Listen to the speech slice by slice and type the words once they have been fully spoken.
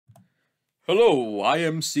Hello, I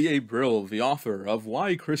am C.A. Brill, the author of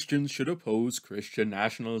Why Christians Should Oppose Christian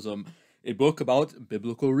Nationalism, a book about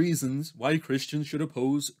biblical reasons why Christians should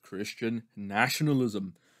oppose Christian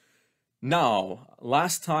nationalism. Now,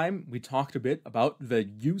 last time we talked a bit about the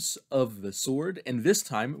use of the sword, and this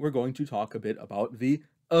time we're going to talk a bit about the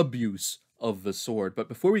abuse of the sword. But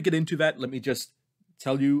before we get into that, let me just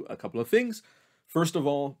tell you a couple of things. First of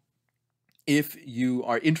all, if you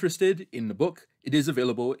are interested in the book, it is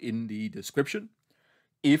available in the description.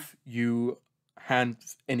 If you have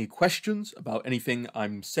any questions about anything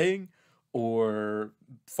I'm saying or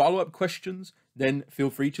follow-up questions, then feel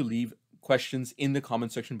free to leave questions in the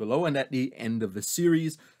comment section below, and at the end of the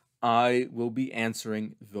series, I will be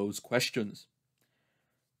answering those questions.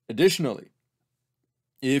 Additionally,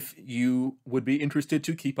 if you would be interested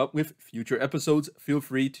to keep up with future episodes, feel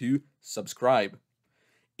free to subscribe.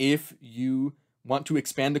 If you want to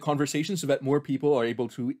expand the conversation so that more people are able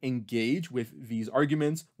to engage with these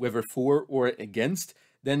arguments, whether for or against,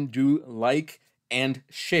 then do like and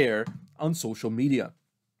share on social media.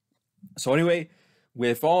 So anyway,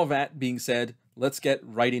 with all that being said, let's get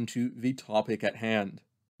right into the topic at hand.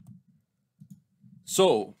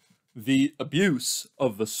 So, the abuse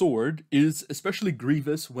of the sword is especially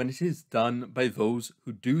grievous when it is done by those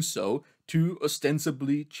who do so to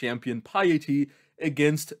ostensibly champion piety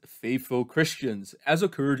against faithful Christians, as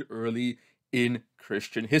occurred early in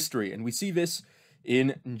Christian history. And we see this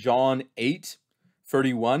in John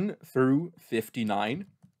 8:31 through 59.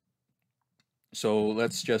 So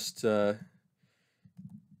let's just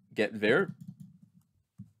get there.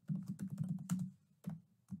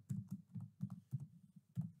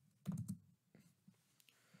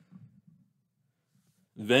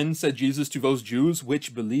 Then said Jesus to those Jews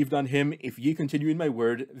which believed on him, If ye continue in my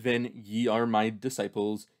word, then ye are my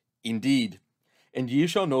disciples indeed. And ye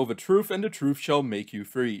shall know the truth, and the truth shall make you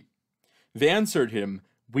free. They answered him,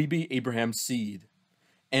 We be Abraham's seed,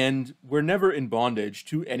 and were never in bondage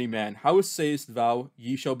to any man. How sayest thou,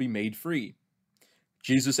 ye shall be made free?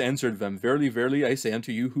 Jesus answered them, Verily, verily, I say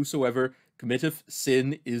unto you, whosoever committeth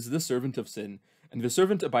sin is the servant of sin. And the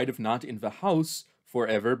servant abideth not in the house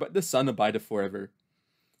forever, but the Son abideth forever.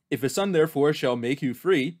 If the Son therefore shall make you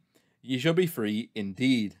free, ye shall be free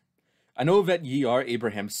indeed. I know that ye are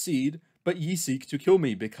Abraham's seed, but ye seek to kill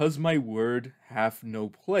me, because my word hath no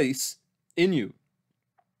place in you.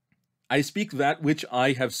 I speak that which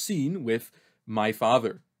I have seen with my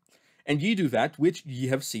Father, and ye do that which ye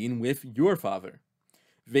have seen with your father.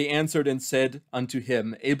 They answered and said unto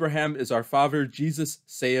him, Abraham is our father. Jesus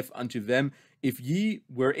saith unto them, If ye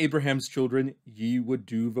were Abraham's children, ye would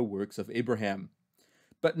do the works of Abraham.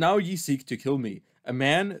 But now ye seek to kill me, a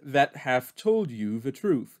man that hath told you the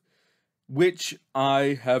truth, which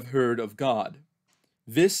I have heard of God.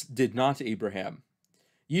 This did not Abraham.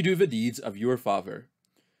 Ye do the deeds of your father.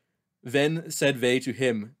 Then said they to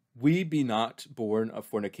him, We be not born of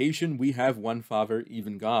fornication, we have one Father,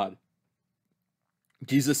 even God.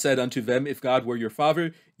 Jesus said unto them, If God were your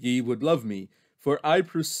Father, ye would love me, for I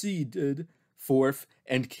proceeded forth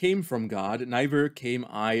and came from God, neither came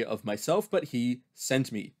I of myself, but he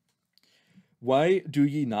sent me. Why do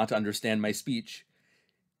ye not understand my speech?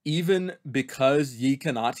 Even because ye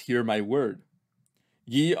cannot hear my word.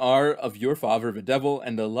 Ye are of your father the devil,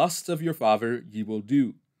 and the lusts of your father ye will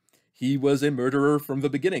do. He was a murderer from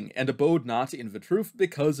the beginning, and abode not in the truth,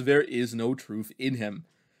 because there is no truth in him.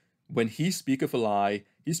 When he speaketh a lie,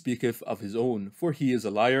 he speaketh of his own, for he is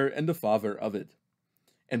a liar and the father of it.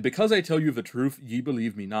 And because I tell you the truth, ye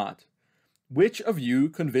believe me not. Which of you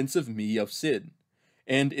convinceth me of sin?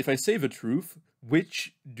 And if I say the truth,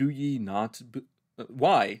 why do ye not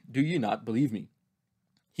believe me?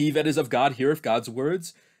 He that is of God heareth God's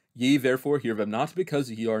words, ye therefore hear them not, because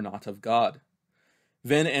ye are not of God.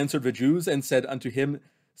 Then answered the Jews, and said unto him,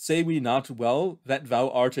 Say we not well that thou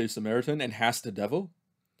art a Samaritan, and hast a devil?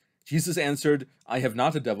 Jesus answered, I have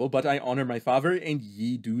not a devil, but I honor my Father, and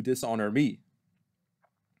ye do dishonor me.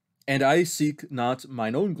 And I seek not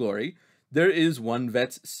mine own glory, there is one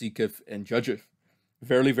that seeketh and judgeth.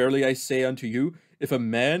 Verily, verily, I say unto you, if a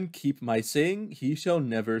man keep my saying, he shall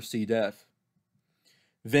never see death.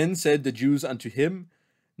 Then said the Jews unto him,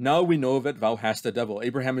 Now we know that thou hast a devil.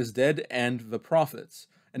 Abraham is dead, and the prophets.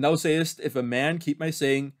 And thou sayest, If a man keep my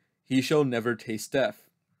saying, he shall never taste death.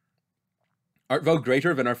 Art thou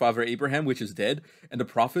greater than our father Abraham, which is dead, and the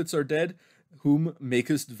prophets are dead? Whom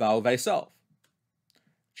makest thou thyself?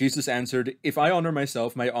 Jesus answered, If I honor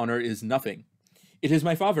myself, my honor is nothing. It is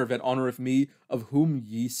my Father that honoreth me, of whom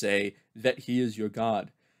ye say that he is your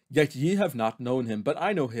God. Yet ye have not known him, but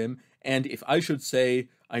I know him, and if I should say,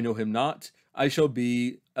 I know him not, I shall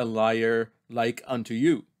be a liar like unto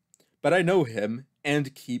you. but I know him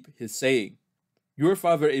and keep his saying. Your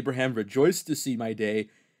father Abraham rejoiced to see my day,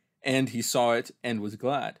 and he saw it and was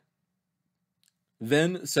glad.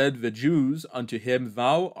 Then said the Jews unto him,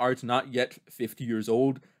 Thou art not yet 50 years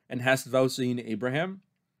old, and hast thou seen Abraham?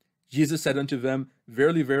 Jesus said unto them,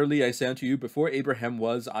 Verily, verily, I say unto you, before Abraham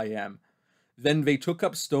was, I am. Then they took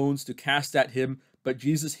up stones to cast at him, but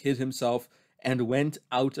Jesus hid himself, and went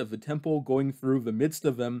out of the temple, going through the midst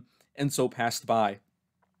of them, and so passed by.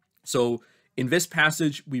 So in this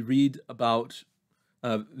passage, we read about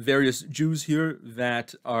various Jews here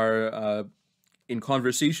that are in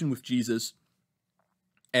conversation with Jesus,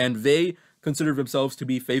 and they consider themselves to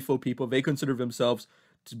be faithful people. They consider themselves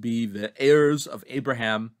to be the heirs of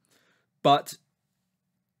Abraham, but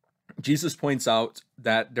Jesus points out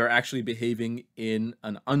that they're actually behaving in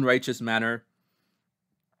an unrighteous manner,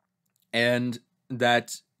 and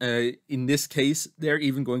that in this case, they're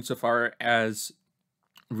even going so far as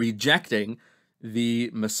rejecting the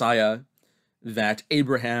Messiah that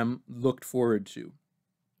Abraham looked forward to.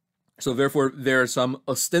 So therefore, there are some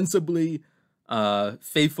ostensibly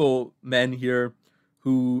faithful men here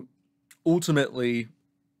who ultimately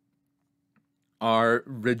are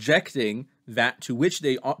rejecting that to which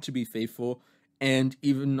they ought to be faithful, and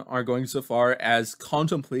even are going so far as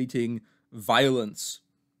contemplating violence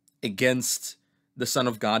against the Son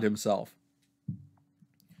of God himself.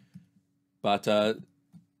 But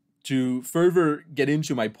to further get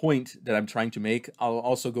into my point that I'm trying to make, I'll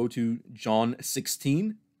also go to John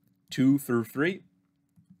 16, 2 through 3.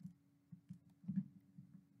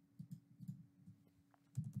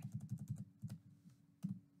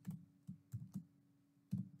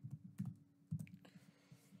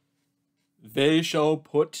 They shall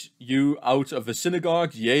put you out of the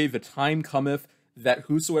synagogue, yea, the time cometh, that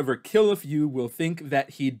whosoever killeth you will think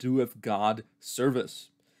that he doeth God service.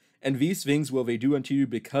 And these things will they do unto you,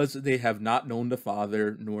 because they have not known the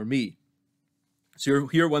Father nor me. So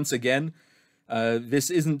here once again, this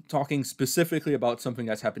isn't talking specifically about something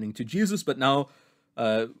that's happening to Jesus, but now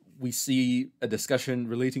we see a discussion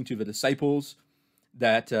relating to the disciples,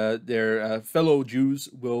 that their fellow Jews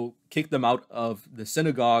will kick them out of the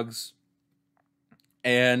synagogues,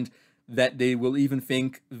 and that they will even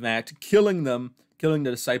think that killing the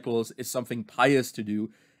disciples, is something pious to do.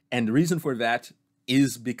 And the reason for that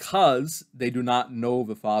is because they do not know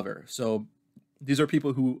the Father. So these are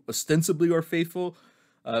people who ostensibly are faithful,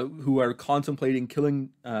 who are contemplating killing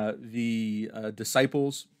the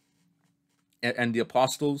disciples and the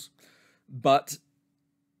apostles, but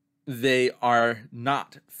they are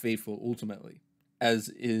not faithful ultimately, as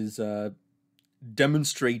is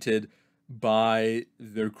demonstrated by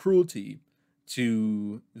their cruelty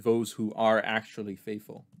to those who are actually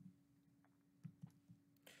faithful.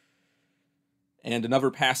 And another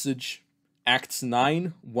passage, Acts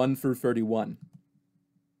 9, 1 through 31.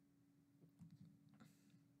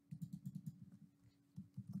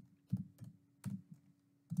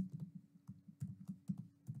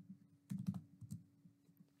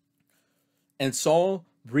 And Saul,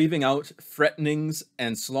 breathing out threatenings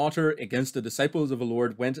and slaughter against the disciples of the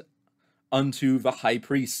Lord, went unto the high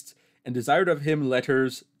priest, and desired of him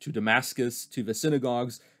letters to Damascus, to the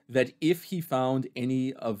synagogues, that if he found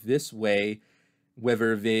any of this way,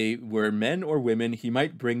 whether they were men or women, he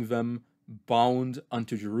might bring them bound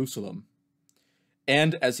unto Jerusalem.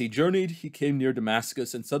 And as he journeyed, he came near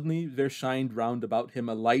Damascus, and suddenly there shined round about him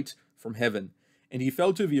a light from heaven. And he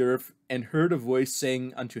fell to the earth, and heard a voice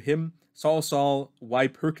saying unto him, Saul, Saul, why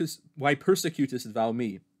persecutest thou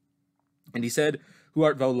me? And he said, Who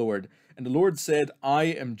art thou, Lord? And the Lord said, I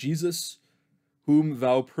am Jesus, whom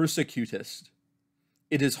thou persecutest.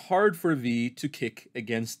 It is hard for thee to kick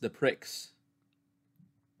against the pricks.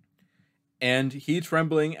 And he,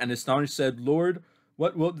 trembling and astonished, said, Lord,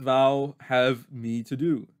 what wilt thou have me to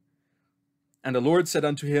do? And the Lord said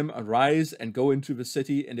unto him, Arise, and go into the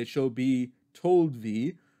city, and it shall be told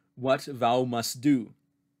thee what thou must do.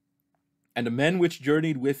 And the men which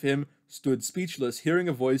journeyed with him stood speechless, hearing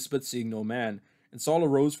a voice, but seeing no man. And Saul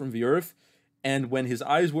arose from the earth, and when his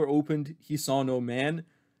eyes were opened, he saw no man,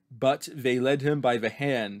 but they led him by the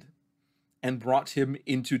hand, and brought him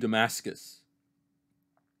into Damascus.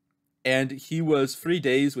 And he was 3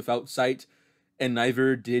 days without sight, and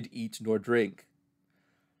neither did eat nor drink.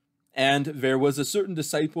 And there was a certain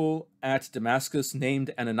disciple at Damascus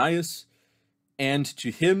named Ananias, and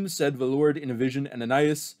to him said the Lord in a vision,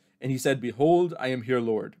 Ananias, and he said, Behold, I am here,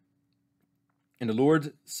 Lord. And the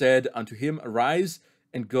Lord said unto him, Arise,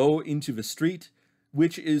 and go into the street,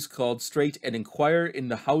 which is called Straight, and inquire in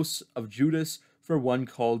the house of Judas for one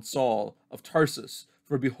called Saul of Tarsus.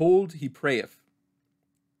 For behold, he prayeth,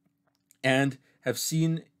 and have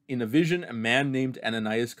seen in a vision a man named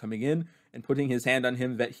Ananias coming in and putting his hand on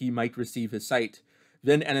him that he might receive his sight.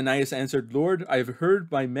 Then Ananias answered, Lord, I have heard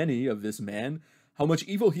by many of this man how much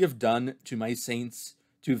evil he hath done to my saints,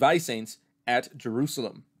 to thy saints at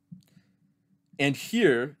Jerusalem. And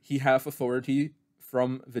here he hath authority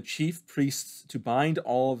from the chief priests to bind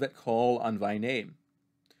all that call on thy name.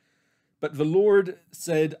 But the Lord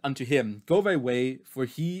said unto him, Go thy way, for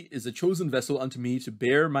he is a chosen vessel unto me to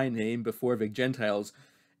bear my name before the Gentiles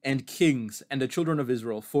and kings and the children of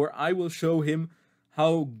Israel, for I will show him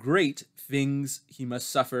how great things he must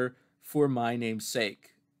suffer for my name's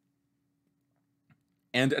sake.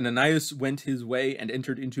 And Ananias went his way and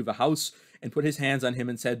entered into the house and put his hands on him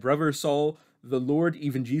and said, Brother Saul, the Lord,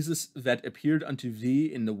 even Jesus, that appeared unto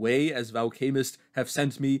thee in the way as thou camest, hath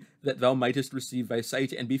sent me, that thou mightest receive thy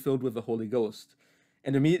sight and be filled with the Holy Ghost.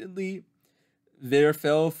 And immediately there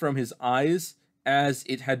fell from his eyes as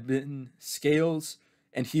it had been scales,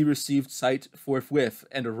 and he received sight forthwith,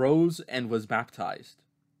 and arose and was baptized.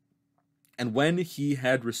 And when he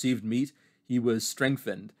had received meat, he was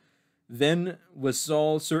strengthened. Then was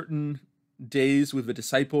Saul certain days with the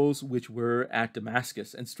disciples which were at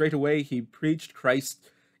Damascus, and straightway he preached Christ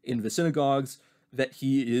in the synagogues, that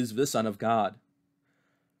he is the Son of God.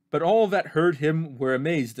 But all that heard him were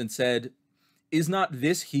amazed, and said, Is not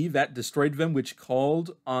this he that destroyed them which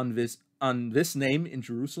called on this name in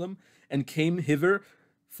Jerusalem, and came hither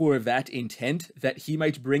for that intent, that he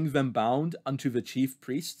might bring them bound unto the chief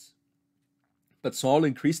priests? But Saul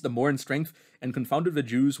increased the more in strength, and confounded the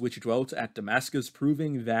Jews which dwelt at Damascus,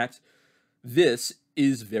 proving that this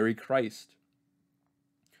is very Christ.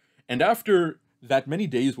 And after that many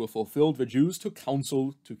days were fulfilled, the Jews took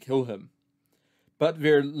counsel to kill him. But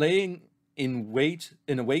their laying in wait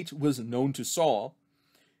was known to Saul,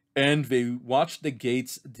 and they watched the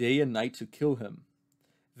gates day and night to kill him.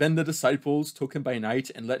 Then the disciples took him by night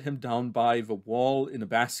and let him down by the wall in a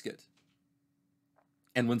basket.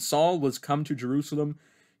 And when Saul was come to Jerusalem,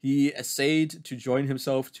 he essayed to join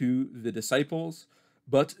himself to the disciples,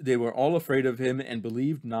 but they were all afraid of him and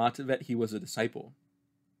believed not that he was a disciple.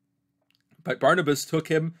 But Barnabas took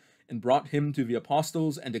him and brought him to the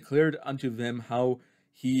apostles and declared unto them how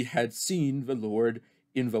he had seen the Lord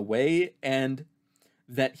in the way, and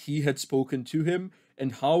that he had spoken to him,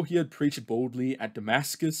 and how he had preached boldly at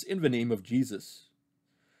Damascus in the name of Jesus.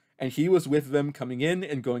 And he was with them coming in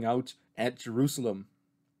and going out at Jerusalem.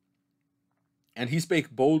 And he spake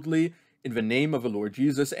boldly in the name of the Lord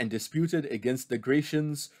Jesus, and disputed against the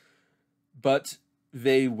Grecians, but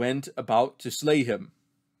they went about to slay him.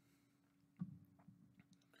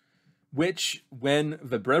 Which, when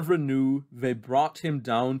the brethren knew, they brought him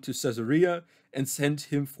down to Caesarea, and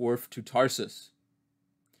sent him forth to Tarsus.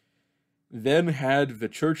 Then had the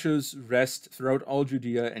churches rest throughout all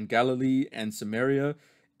Judea and Galilee and Samaria,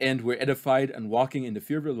 and were edified, and walking in the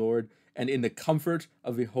fear of the Lord, and in the comfort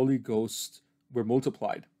of the Holy Ghost were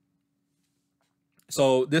multiplied.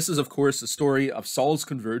 So this is, of course, the story of Saul's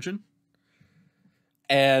conversion.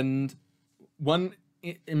 And one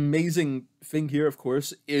amazing thing here, of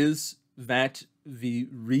course, is that the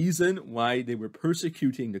reason why they were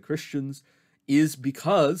persecuting the Christians is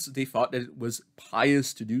because they thought that it was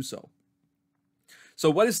pious to do so. So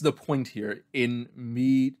what is the point here in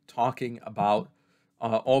me talking about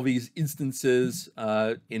all these instances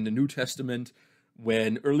in the New Testament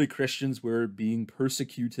when early Christians were being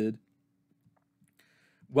persecuted?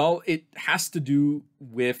 Well, it has to do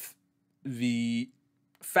with the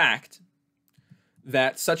fact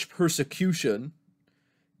that such persecution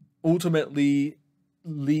ultimately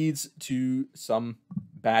leads to some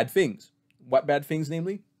bad things. What bad things,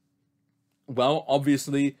 namely? Well,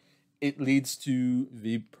 obviously, it leads to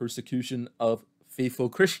the persecution of faithful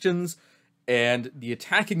Christians and the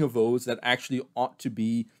attacking of those that actually ought to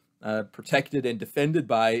be protected and defended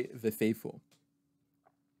by the faithful,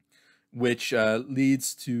 which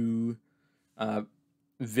leads to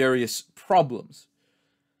various problems.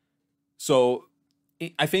 So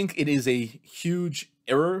I think it is a huge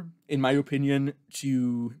error, in my opinion,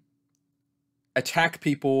 to attack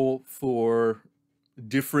people for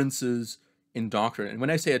differences in doctrine. And when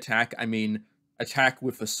I say attack, I mean attack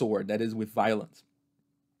with a sword, that is, with violence.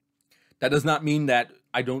 That does not mean that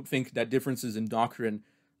I don't think that differences in doctrine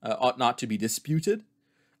ought not to be disputed.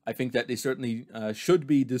 I think that they certainly should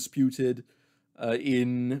be disputed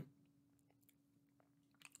in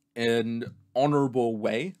an honorable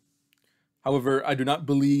way. However, I do not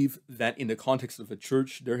believe that in the context of the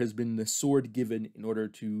church there has been the sword given in order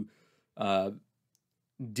to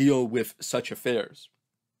deal with such affairs.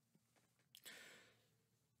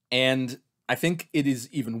 And I think it is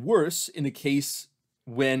even worse in the case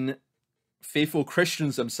when faithful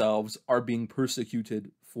Christians themselves are being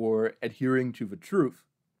persecuted for adhering to the truth.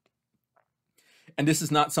 And this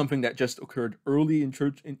is not something that just occurred early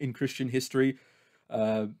in Christian history.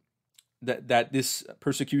 That this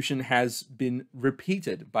persecution has been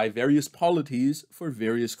repeated by various polities for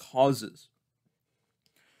various causes.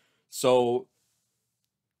 So,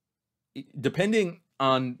 depending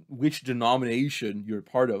on which denomination you're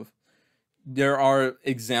part of, there are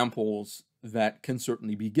examples that can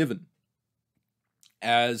certainly be given.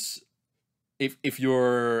 As if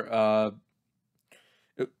you're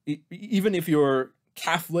even if you're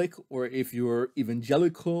Catholic, or if you're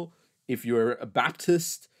evangelical, if you're a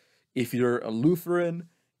Baptist, if you're a Lutheran,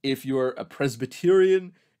 if you're a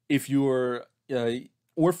Presbyterian, if you're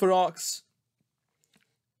Orthodox,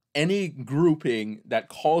 any grouping that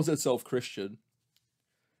calls itself Christian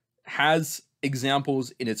has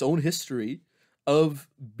examples in its own history of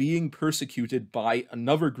being persecuted by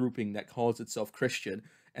another grouping that calls itself Christian,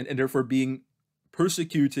 and therefore being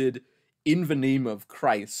persecuted in the name of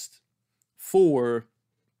Christ for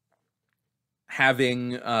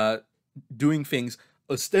having doing things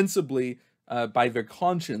ostensibly by their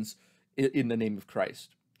conscience in the name of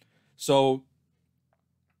Christ. So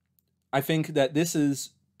I think that this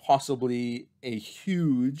is possibly a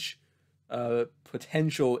huge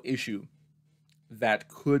potential issue that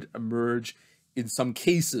could emerge in some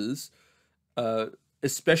cases,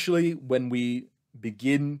 especially when we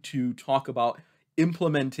begin to talk about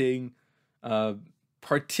implementing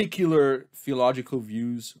particular theological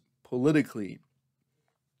views politically.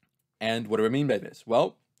 And what do I mean by this?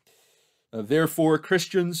 Well, therefore,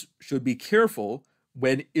 Christians should be careful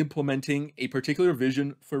when implementing a particular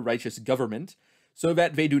vision for righteous government, so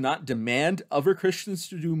that they do not demand other Christians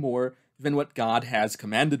to do more than what God has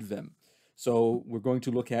commanded them. So we're going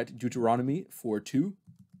to look at Deuteronomy 4:2.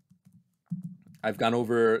 I've gone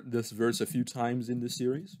over this verse a few times in this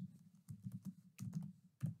series.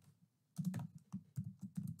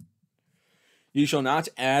 Ye shall not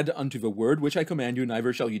add unto the word which I command you,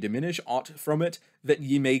 neither shall ye diminish aught from it, that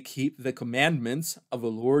ye may keep the commandments of the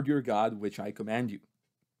Lord your God, which I command you.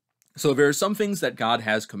 So there are some things that God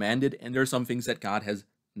has commanded, and there are some things that God has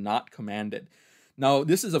not commanded. Now,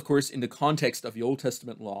 this is, of course, in the context of the Old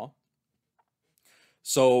Testament law.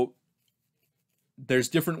 So there's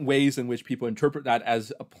different ways in which people interpret that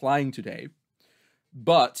as applying today.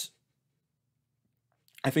 But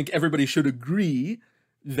I think everybody should agree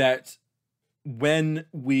that when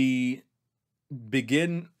we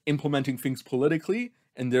begin implementing things politically,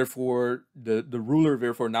 and therefore the ruler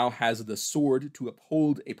therefore now has the sword to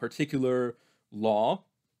uphold a particular law,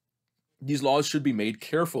 these laws should be made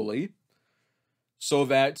carefully so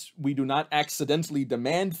that we do not accidentally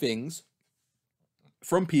demand things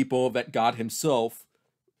from people that God himself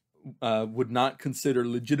would not consider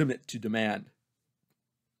legitimate to demand.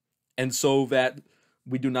 And so that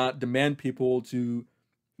we do not demand people to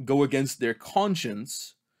go against their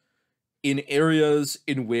conscience in areas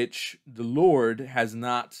in which the Lord has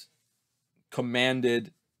not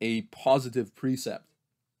commanded a positive precept.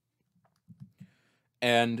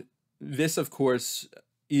 And this, of course,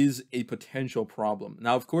 is a potential problem.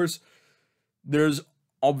 Now, of course, there's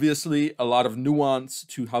obviously a lot of nuance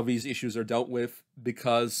to how these issues are dealt with,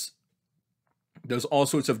 because there's all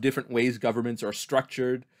sorts of different ways governments are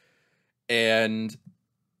structured, and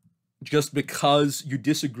just because you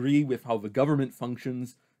disagree with how the government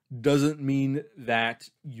functions doesn't mean that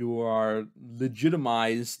you are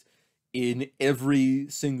legitimized in every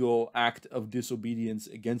single act of disobedience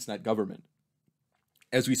against that government,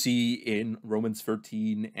 as we see in Romans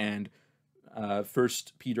 13 and 1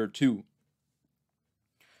 Peter 2.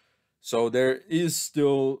 So there is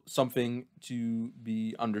still something to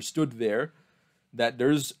be understood there, that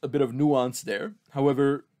there's a bit of nuance there.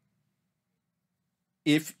 However,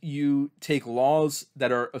 if you take laws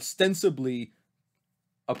that are ostensibly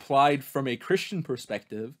applied from a Christian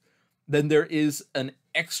perspective, then there is an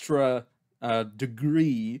extra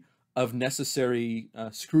degree of necessary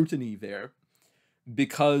scrutiny there,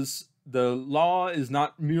 because the law is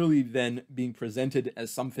not merely then being presented as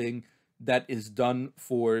something that is done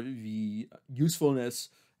for the usefulness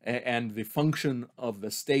and the function of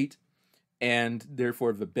the state, and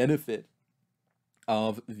therefore the benefit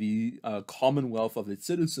of the commonwealth of its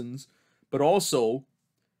citizens, but also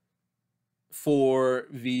for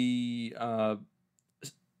the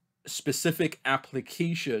specific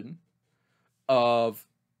application of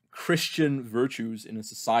Christian virtues in a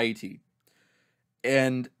society.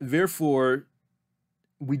 And therefore,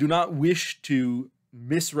 we do not wish to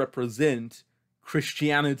misrepresent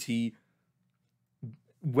Christianity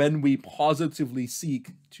when we positively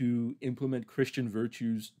seek to implement Christian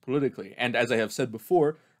virtues politically. And as I have said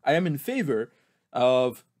before, I am in favor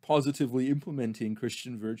of positively implementing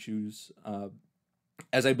Christian virtues,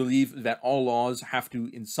 as I believe that all laws have to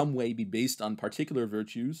in some way be based on particular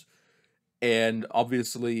virtues, and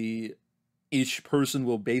obviously each person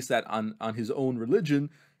will base that on his own religion,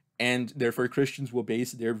 and therefore Christians will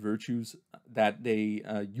base their virtues that they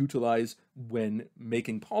utilize when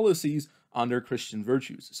making policies on their Christian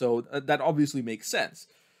virtues. So that obviously makes sense.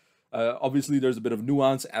 Obviously, there's a bit of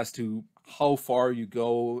nuance as to how far you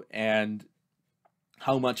go and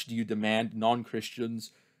how much do you demand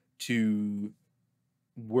non-Christians to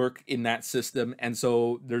work in that system. And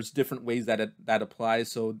so there's different ways that that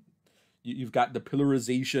applies. So you've got the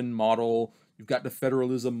pillarization model, you've got the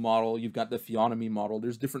federalism model, you've got the theonomy model.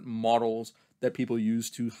 There's different models that people use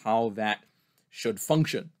to how that should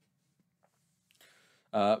function.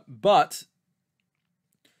 But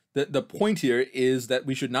the point here is that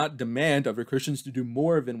we should not demand of our Christians to do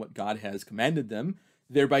more than what God has commanded them,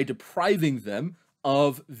 thereby depriving them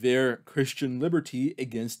of their Christian liberty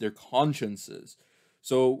against their consciences.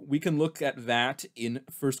 So we can look at that in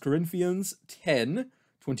 1 Corinthians 10,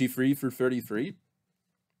 23 through 33.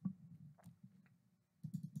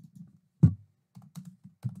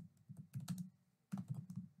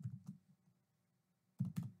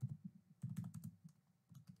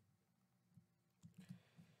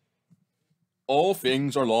 All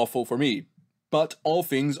things are lawful for me, but all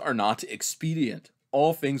things are not expedient.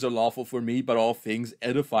 All things are lawful for me, but all things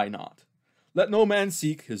edify not. Let no man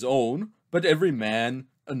seek his own, but every man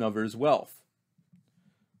another's wealth.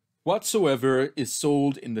 Whatsoever is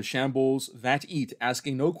sold in the shambles, that eat,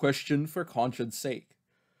 asking no question for conscience sake.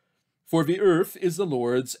 For the earth is the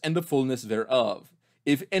Lord's, and the fullness thereof.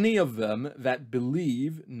 If any of them that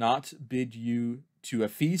believe not bid you to a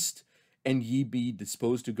feast, and ye be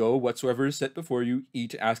disposed to go, whatsoever is set before you,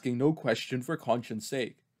 eat, asking no question for conscience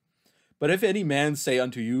sake. But if any man say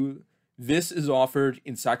unto you, this is offered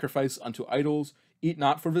in sacrifice unto idols, eat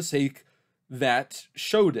not for the sake that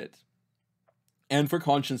showed it, and for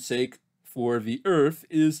conscience sake, for the earth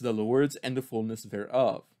is the Lord's, and the fullness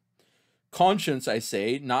thereof. Conscience, I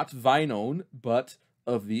say, not thine own, but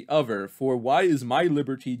of the other. For why is my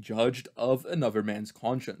liberty judged of another man's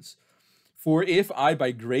conscience? For if I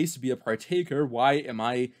by grace be a partaker, why am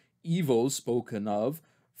I evil spoken of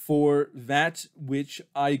for that which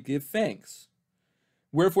I give thanks?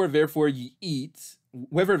 Wherefore therefore ye eat,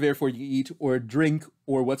 whether therefore ye eat or drink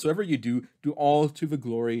or whatsoever ye do, do all to the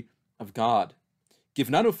glory of God. Give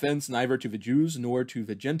not offense neither to the Jews, nor to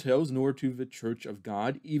the Gentiles, nor to the church of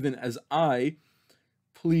God, even as I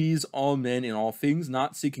please all men in all things,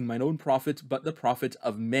 not seeking mine own profit, but the profit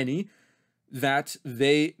of many, that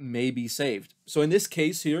they may be saved. So in this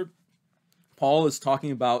case here, Paul is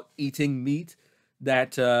talking about eating meat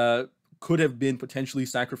that could have been potentially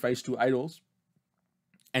sacrificed to idols.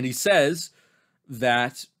 And he says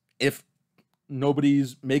that if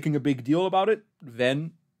nobody's making a big deal about it,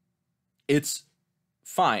 then it's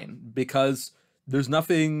fine, because there's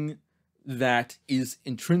nothing that is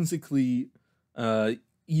intrinsically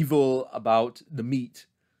evil about the meat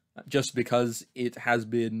just because it has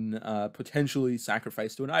been potentially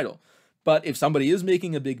sacrificed to an idol. But if somebody is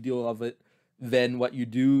making a big deal of it, then what you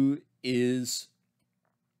do is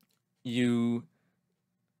you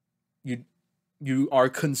are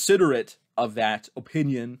considerate of that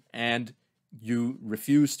opinion and you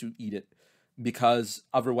refuse to eat it, because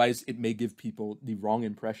otherwise it may give people the wrong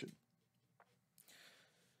impression.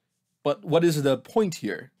 But what is the point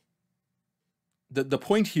here? The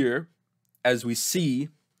point here, as we see,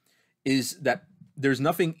 is that there's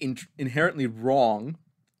nothing inherently wrong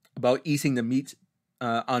about eating the meat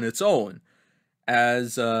on its own.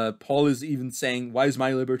 As Paul is even saying, why is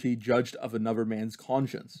my liberty judged of another man's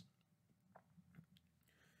conscience?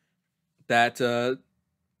 That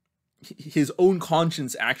his own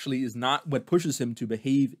conscience actually is not what pushes him to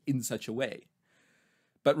behave in such a way,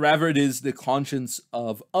 but rather it is the conscience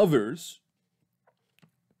of others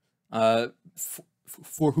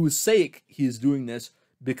for whose sake he is doing this,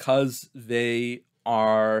 because they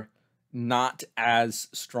are not as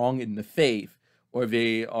strong in the faith, or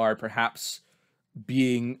they are perhaps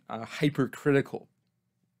being hypercritical.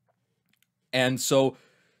 And so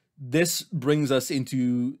this brings us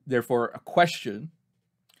into, therefore, a question.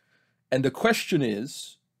 And the question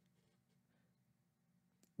is,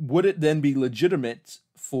 would it then be legitimate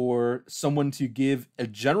for someone to give a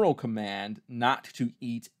general command not to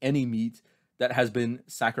eat any meat that has been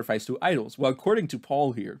sacrificed to idols? Well, according to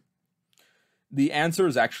Paul here, the answer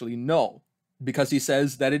is actually no, because he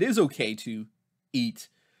says that it is okay to eat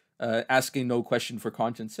asking no question for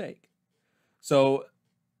conscience sake. So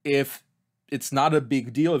if it's not a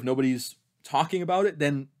big deal, if nobody's talking about it,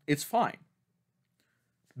 then it's fine,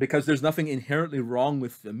 because there's nothing inherently wrong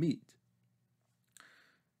with the meat.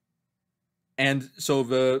 And so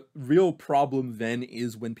the real problem then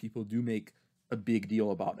is when people do make a big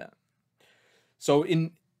deal about that. So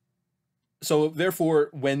therefore,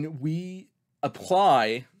 when we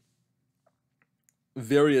apply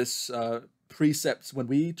various precepts, when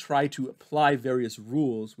we try to apply various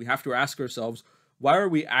rules, we have to ask ourselves, why are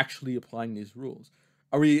we actually applying these rules?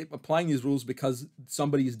 Are we applying these rules because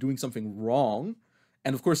somebody is doing something wrong?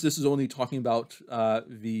 And of course, this is only talking about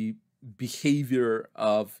the behavior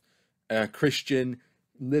of a Christian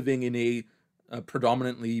living in a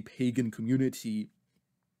predominantly pagan community.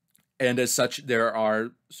 And as such, there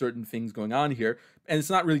are certain things going on here. And it's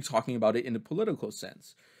not really talking about it in a political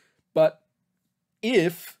sense. But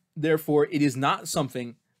if, therefore, it is not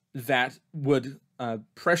something that would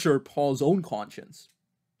pressure Paul's own conscience,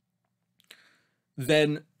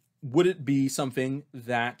 then would it be something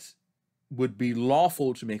that would be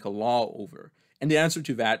lawful to make a law over? And the answer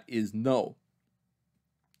to that is no,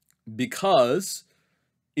 because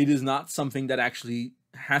it is not something that actually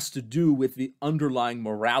has to do with the underlying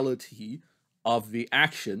morality of the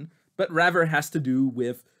action, but rather has to do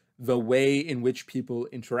with the way in which people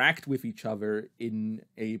interact with each other in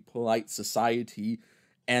a polite society,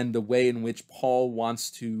 and the way in which Paul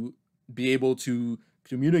wants to be able to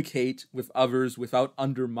communicate with others without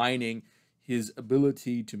undermining his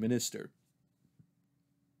ability to minister.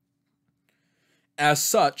 As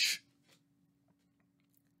such,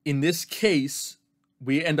 in this case,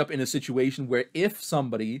 we end up in a situation where if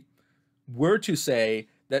somebody were to say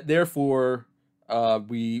that therefore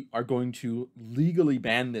we are going to legally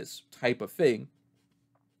ban this type of thing,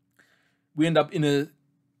 we end up in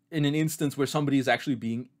an instance where somebody is actually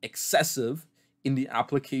being excessive in the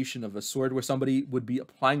application of a sword, where somebody would be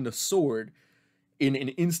applying the sword in an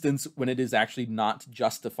instance when it is actually not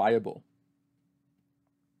justifiable.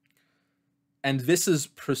 And this is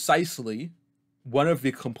precisely one of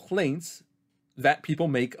the complaints that people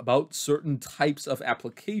make about certain types of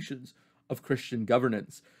applications of Christian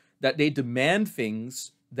governance, that they demand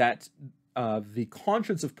things that the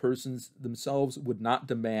conscience of persons themselves would not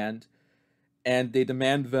demand, and they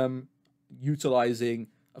demand them utilizing,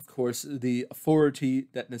 of course, the authority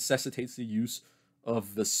that necessitates the use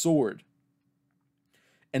of the sword.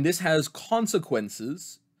 And this has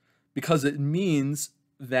consequences, because it means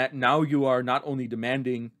that now you are not only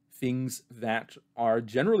demanding things that are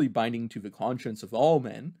generally binding to the conscience of all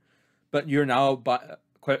men, but you're now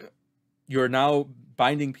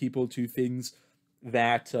binding people to things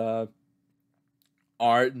that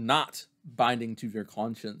are not binding to their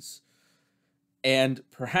conscience, and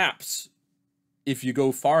perhaps, if you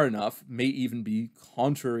go far enough, may even be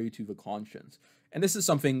contrary to the conscience. And this is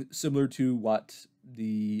something similar to what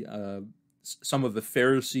the some of the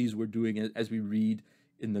Pharisees were doing, as we read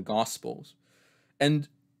in the Gospels. And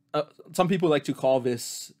some people like to call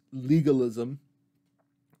this legalism,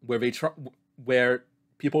 where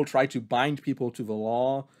people try to bind people to the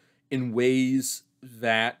law in ways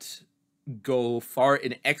that go far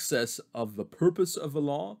in excess of the purpose of the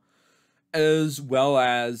law, as well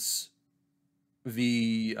as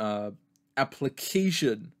the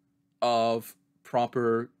application of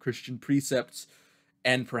proper Christian precepts,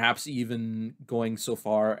 and perhaps even going so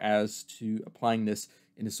far as to applying this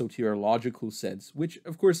in a soteriological sense, which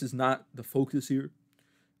of course is not the focus here.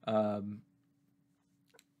 But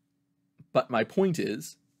my point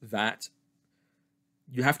is that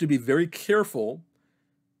you have to be very careful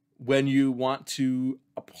when you want to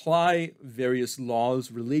apply various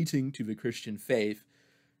laws relating to the Christian faith,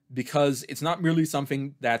 because it's not merely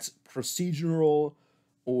something that's procedural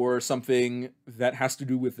or something that has to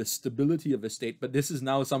do with the stability of the state, but this is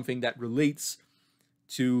now something that relates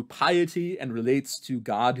to piety and relates to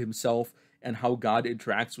God himself and how God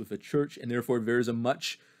interacts with the church, and therefore there's a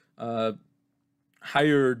much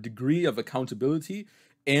higher degree of accountability.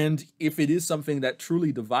 And if it is something that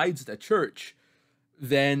truly divides the church,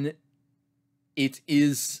 then it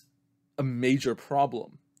is a major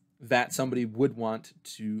problem that somebody would want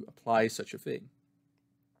to apply such a thing.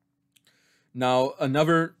 Now,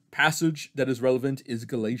 another passage that is relevant is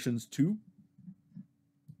Galatians 2.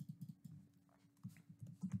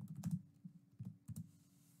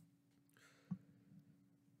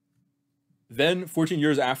 Then, 14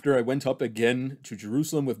 years after, I went up again to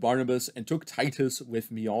Jerusalem with Barnabas and took Titus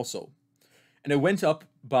with me also. And I went up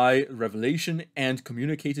by revelation and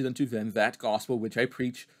communicated unto them that gospel which I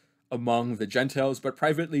preach among the Gentiles, but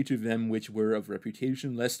privately to them which were of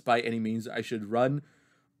reputation, lest by any means I should run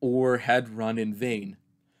or had run in vain.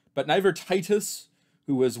 But neither Titus,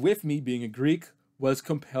 who was with me, being a Greek, was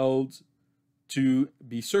compelled to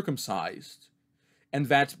be circumcised, and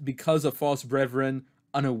that because of false brethren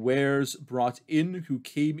unawares brought in, who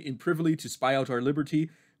came in privily to spy out our liberty,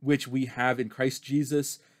 which we have in Christ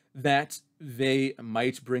Jesus, that they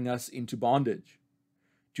might bring us into bondage,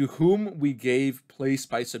 to whom we gave place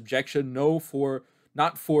by subjection,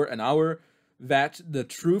 not for an hour, that the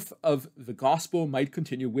truth of the gospel might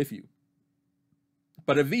continue with you.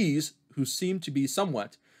 But of these, who seem to be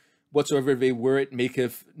somewhat, whatsoever they were, it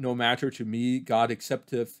maketh no matter to me, God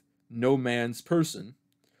accepteth no man's person.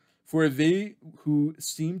 For they who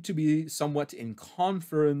seemed to be somewhat in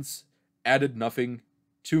conference added nothing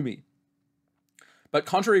to me. But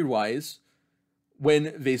contrariwise,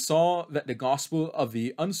 when they saw that the gospel of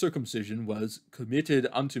the uncircumcision was committed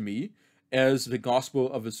unto me, as the gospel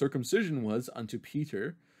of the circumcision was unto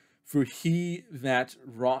Peter, for he that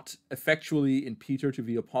wrought effectually in Peter to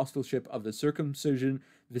the apostleship of the circumcision,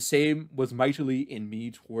 the same was mightily in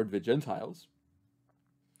me toward the Gentiles.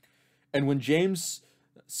 And when James,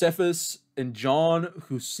 Cephas, and John,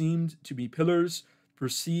 who seemed to be pillars,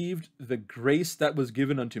 perceived the grace that was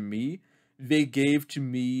given unto me, they gave to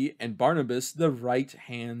me and Barnabas the right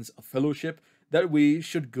hands of fellowship, that we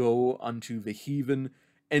should go unto the heathen,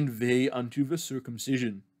 and they unto the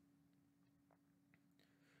circumcision.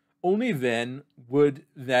 Only then would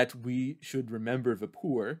that we should remember the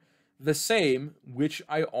poor, the same which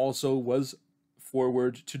I also was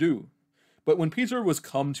forward to do. But when Peter was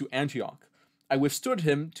come to Antioch, I withstood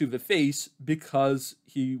him to the face, because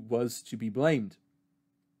he was to be blamed.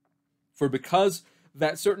 For because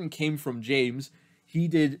that certain came from James, he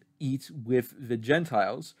did eat with the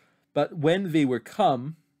Gentiles, but when they were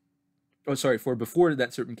come, for before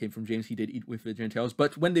that certain came from James, he did eat with the Gentiles,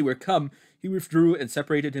 but when they were come, he withdrew and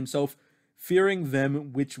separated himself, fearing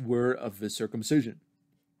them which were of the circumcision.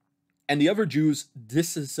 And the other Jews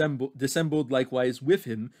dissembled likewise with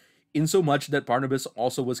him, insomuch that Barnabas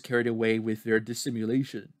also was carried away with their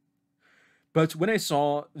dissimulation. But when I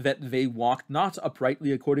saw that they walked not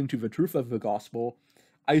uprightly according to the truth of the gospel,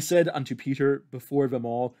 I said unto Peter before them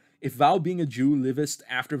all, If thou being a Jew livest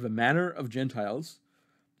after the manner of Gentiles,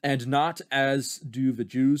 and not as do the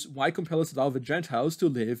Jews, why compellest thou the Gentiles to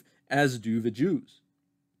live as do the Jews?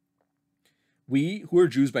 We, who are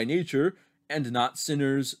Jews by nature, and not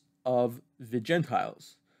sinners of the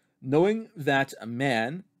Gentiles, knowing that a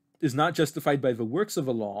man is not justified by the works of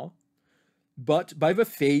the law, but by the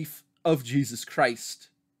faith of Jesus Christ.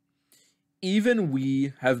 Even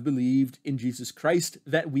we have believed in Jesus Christ,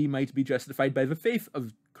 that we might be justified by the faith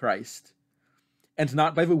of Christ, and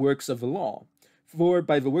not by the works of the law. For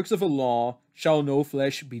by the works of the law shall no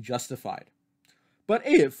flesh be justified. But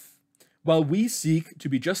if, while we seek to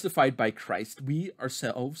be justified by Christ, we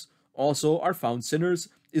ourselves also are found sinners,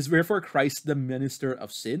 is therefore Christ the minister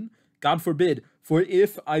of sin? God forbid. For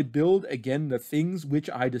if I build again the things which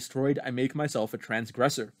I destroyed, I make myself a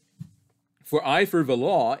transgressor. For I for the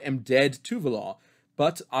law am dead to the law,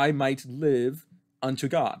 but I might live unto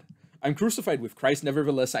God. I am crucified with Christ,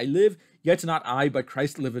 nevertheless I live, yet not I, but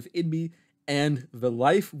Christ liveth in me, and the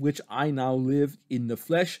life which I now live in the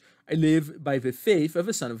flesh, I live by the faith of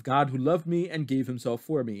the Son of God, who loved me and gave himself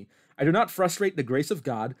for me. I do not frustrate the grace of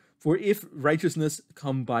God, for if righteousness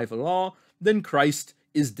come by the law, then Christ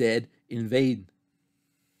is dead in vain.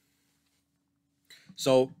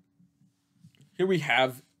 So here we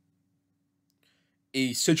have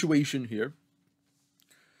a situation here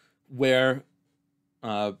where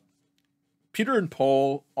Peter and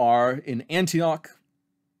Paul are in Antioch,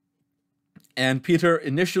 and Peter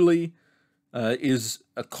initially is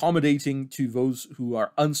accommodating to those who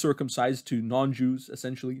are uncircumcised, to non-Jews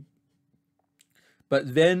essentially.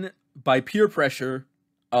 But then by peer pressure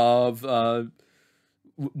of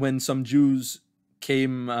when some Jews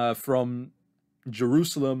came from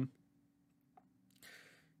Jerusalem,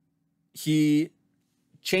 he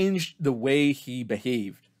changed the way he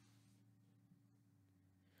behaved.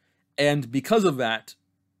 And because of that,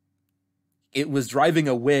 it was driving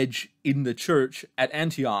a wedge in the church at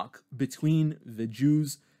Antioch between the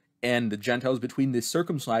Jews and the Gentiles, between the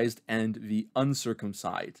circumcised and the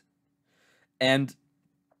uncircumcised. And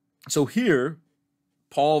so here,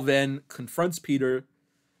 Paul then confronts Peter,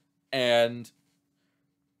 and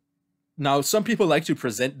now some people like to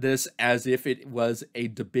present this as if it was a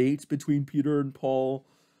debate between Peter and Paul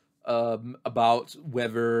about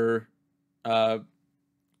whether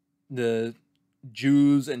the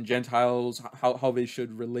Jews and Gentiles, how they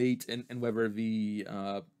should relate, and whether the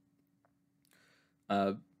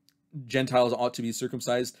Gentiles ought to be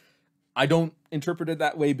circumcised. I don't interpret it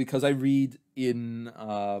that way because I read in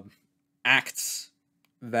Acts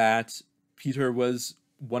that Peter was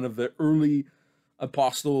one of the early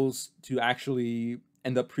apostles to actually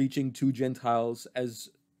end up preaching to Gentiles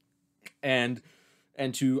and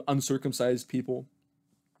to uncircumcised people.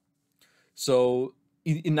 So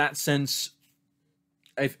in that sense,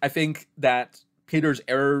 I think that Peter's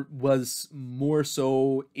error was more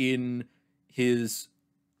so in his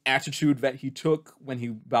attitude that he took when he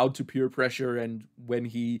bowed to peer pressure and when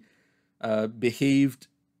he behaved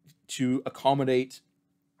to accommodate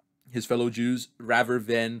his fellow Jews, rather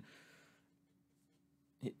than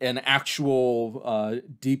an actual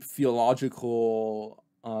deep theological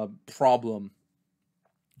problem.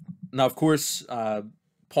 Now, of course,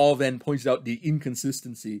 Paul then points out the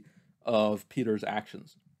inconsistency of Peter's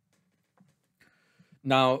actions.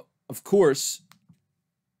 Now, of course,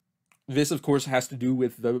 this, of course, has to do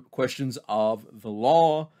with the questions of the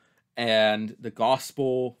law and the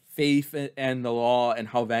gospel, faith and the law, and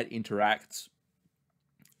how that interacts.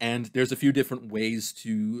 And there's a few different ways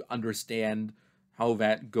to understand how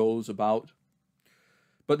that goes about.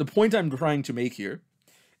 But the point I'm trying to make here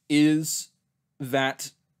is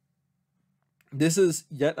that this is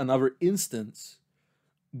yet another instance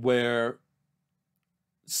where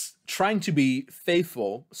trying to be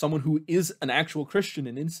faithful, someone who is an actual Christian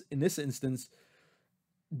in this instance,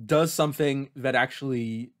 does something that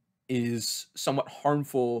actually is somewhat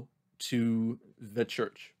harmful to the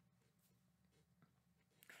church.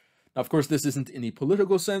 Now, of course, this isn't in a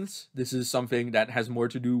political sense. This is something that has more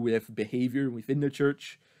to do with behavior within the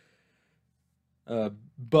church.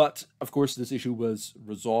 But, of course, this issue was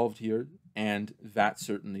resolved here, and that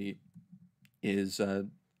certainly is a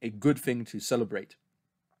good thing to celebrate.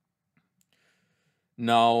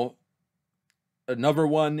 Now, another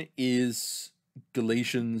one is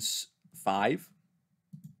Galatians 5,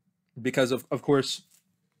 because, of course,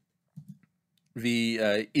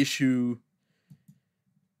 the issue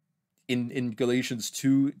in Galatians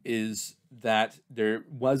 2 is that there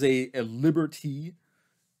was a liberty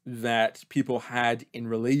that people had in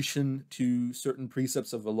relation to certain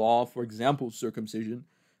precepts of the law, for example, circumcision.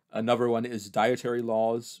 Another one is dietary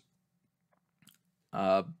laws,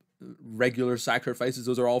 regular sacrifices.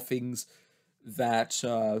 Those are all things that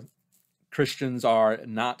Christians are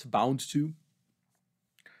not bound to.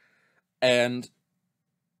 And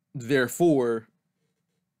therefore,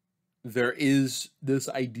 there is this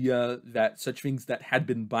idea that such things that had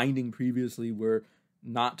been binding previously were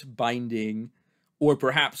not binding, or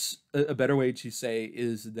perhaps a better way to say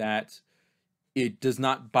is that it does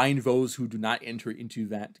not bind those who do not enter into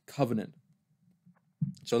that covenant.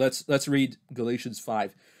 So let's read Galatians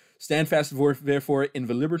 5. Stand fast, therefore, in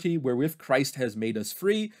the liberty wherewith Christ has made us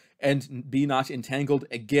free, and be not entangled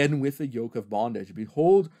again with the yoke of bondage.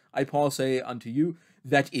 Behold, I, Paul, say unto you,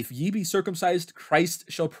 that if ye be circumcised, Christ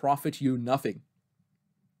shall profit you nothing.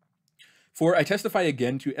 For I testify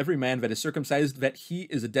again to every man that is circumcised, that he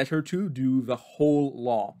is a debtor to do the whole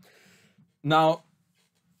law. Now,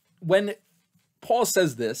 when Paul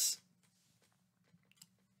says this,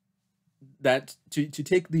 that to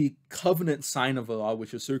take the covenant sign of the law,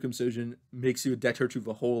 which is circumcision, makes you a debtor to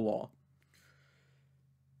the whole law.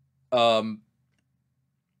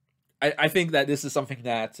 I think that this is something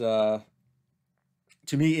that, to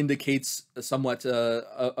me, indicates somewhat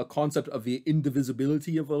a concept of the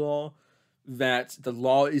indivisibility of the law, that the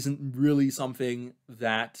law isn't really something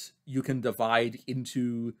that you can divide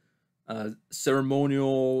into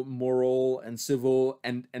ceremonial, moral, and civil,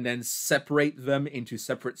 and then separate them into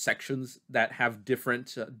separate sections that have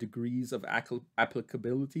different degrees of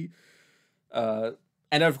applicability. And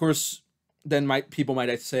of course, then people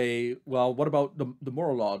might say, well, what about the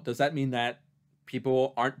moral law? Does that mean that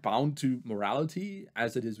people aren't bound to morality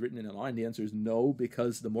as it is written in the law? And the answer is no,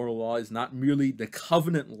 because the moral law is not merely the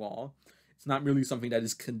covenant law. It's not merely something that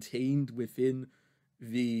is contained within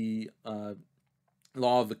the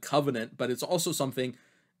law of the covenant, but it's also something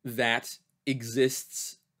that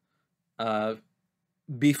exists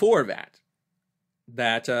before that.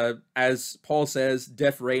 That, as Paul says,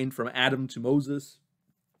 death reigned from Adam to Moses.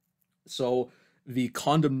 So the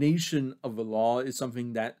condemnation of the law is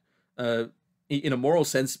something that, in a moral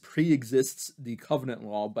sense, pre-exists the covenant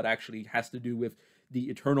law, but actually has to do with the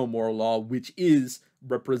eternal moral law, which is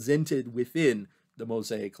represented within the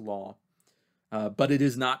Mosaic law. But it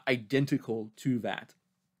is not identical to that.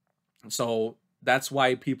 So that's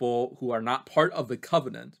why people who are not part of the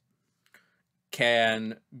covenant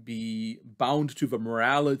can be bound to the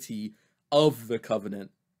morality of the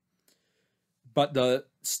covenant, but the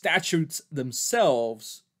statutes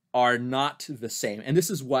themselves are not the same. And this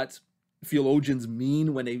is what theologians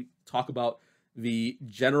mean when they talk about the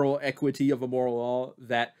general equity of a moral law,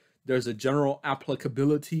 that there's a general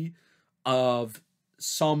applicability of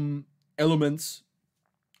some elements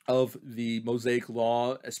of the Mosaic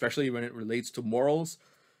law, especially when it relates to morals,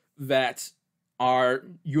 that are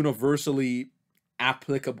universally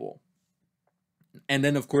applicable. And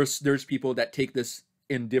then, of course, there's people that take this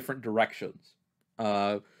in different directions.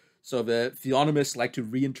 So the theonomists like to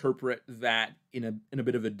reinterpret that in a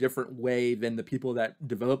bit of a different way than the people that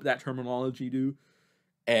develop that terminology do.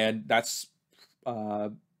 And that's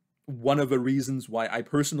one of the reasons why I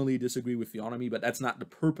personally disagree with theonomy, but that's not the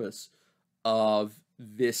purpose of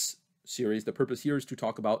this series. The purpose here is to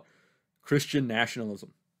talk about Christian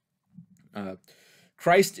nationalism.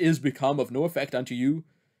 Christ is become of no effect unto you.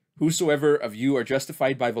 Whosoever of you are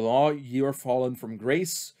justified by the law, ye are fallen from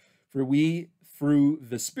grace. For we, through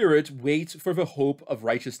the Spirit, wait for the hope of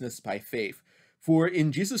righteousness by faith. For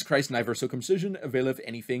in Jesus Christ neither circumcision availeth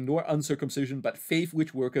anything, nor uncircumcision, but faith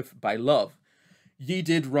which worketh by love. Ye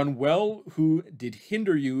did run well, who did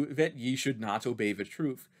hinder you, that ye should not obey the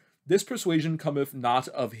truth. This persuasion cometh not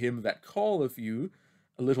of him that calleth you.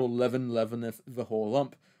 A little leaven leaveneth the whole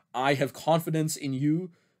lump. I have confidence in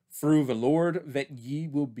you, through the Lord, that ye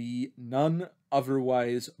will be none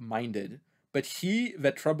otherwise minded. But he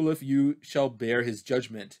that troubleth you shall bear his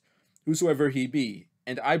judgment, whosoever he be.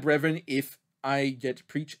 And I, brethren, if I yet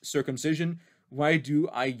preach circumcision, why do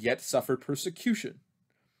I yet suffer persecution?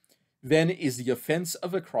 Then is the offense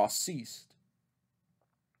of the cross ceased.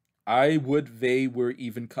 I would they were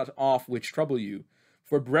even cut off which trouble you.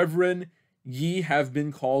 For, brethren, ye have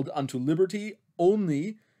been called unto liberty,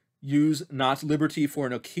 only use not liberty for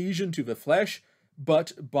an occasion to the flesh,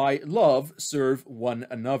 but by love serve one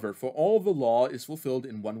another. For all the law is fulfilled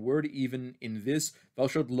in one word, even in this, thou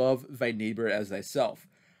shalt love thy neighbor as thyself.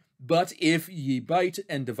 But if ye bite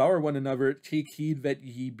and devour one another, take heed that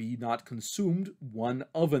ye be not consumed one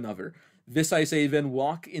of another. This I say then,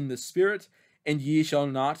 walk in the Spirit, and ye shall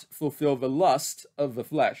not fulfill the lust of the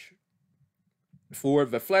flesh. For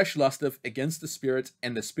the flesh lusteth against the Spirit,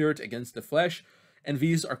 and the Spirit against the flesh, and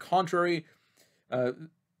these are contrary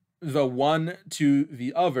the one to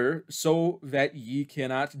the other, so that ye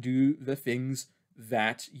cannot do the things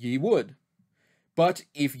that ye would. But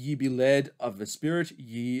if ye be led of the Spirit,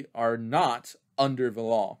 ye are not under the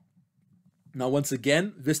law. Now, once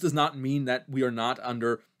again, this does not mean that we are not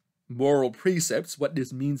under moral precepts. What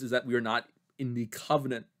this means is that we are not in the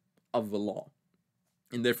covenant of the law,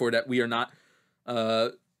 and therefore that we are not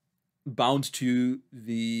bound to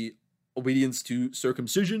the obedience to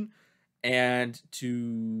circumcision and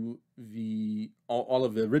to the all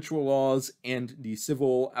of the ritual laws and the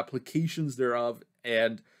civil applications thereof,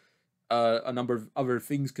 and a number of other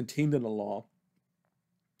things contained in the law,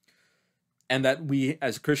 and that we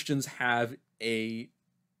as Christians have a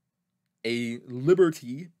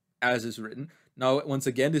liberty, as is written. Now, once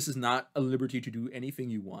again, this is not a liberty to do anything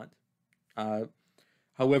you want.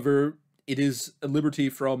 However, it is a liberty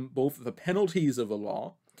from both the penalties of the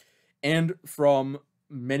law and from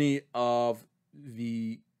many of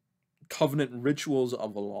the covenant rituals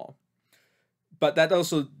of the law. But that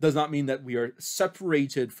also does not mean that we are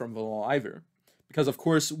separated from the law either, because of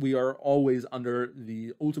course we are always under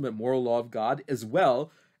the ultimate moral law of God, as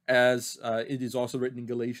well as it is also written in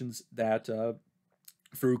Galatians that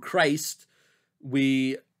through Christ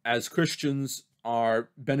we as Christians are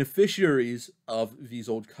beneficiaries of these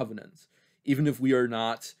old covenants, even if we are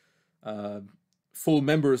not full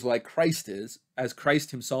members like Christ is, as Christ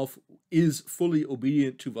himself is fully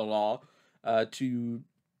obedient to the law, to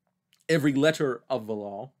every letter of the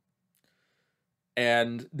law.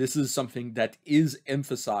 And this is something that is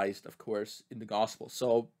emphasized, of course, in the gospel.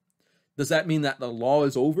 So does that mean that the law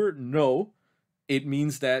is over? No. It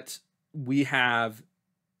means that we have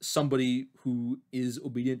somebody who is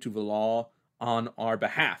obedient to the law on our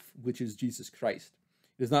behalf, which is Jesus Christ.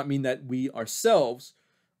 It does not mean that we ourselves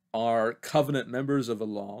are covenant members of the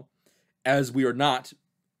law, as we are not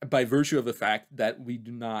by virtue of the fact that we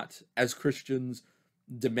do not, as Christians,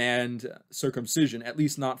 demand circumcision, at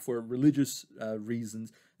least not for religious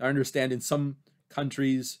reasons. I understand in some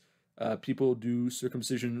countries people do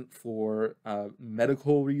circumcision for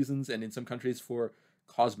medical reasons, and in some countries for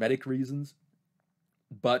cosmetic reasons.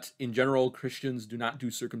 But in general, Christians do not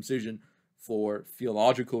do circumcision for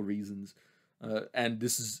theological reasons. And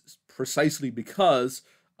this is precisely because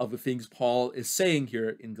of the things Paul is saying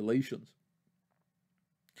here in Galatians.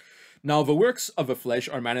 Now the works of the flesh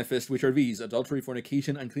are manifest, which are these: adultery,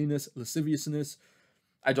 fornication, uncleanness, lasciviousness,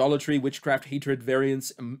 idolatry, witchcraft, hatred,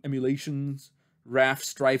 variance, emulations, wrath,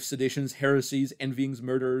 strife, seditions, heresies, envyings,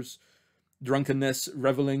 murders, drunkenness,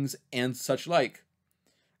 revelings, and such like.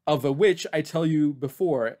 of which I tell you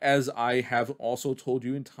before, as I have also told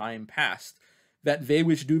you in time past, that they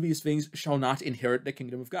which do these things shall not inherit the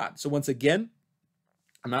kingdom of God. So once again,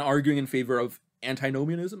 I'm not arguing in favor of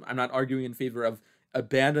antinomianism. I'm not arguing in favor of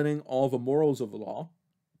abandoning all the morals of the law,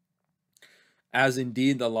 as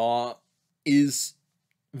indeed the law is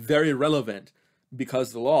very relevant,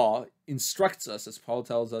 because the law instructs us, as Paul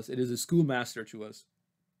tells us. It is a schoolmaster to us.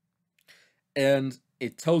 And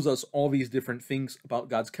it tells us all these different things about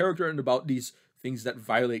God's character and about these things that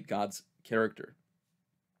violate God's character.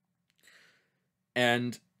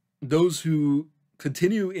 And those who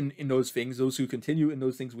continue in those things, those who continue in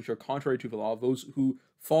those things which are contrary to the law, those who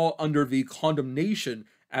fall under the condemnation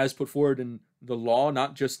as put forward in the law,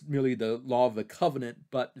 not just merely the law of the covenant,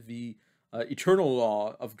 but the eternal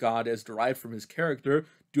law of God as derived from his character,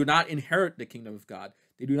 do not inherit the kingdom of God.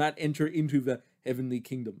 They do not enter into the heavenly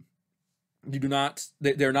kingdom.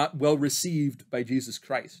 They're not well received by Jesus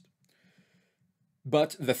Christ.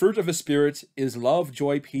 But the fruit of the Spirit is love,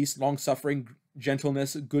 joy, peace, long-suffering,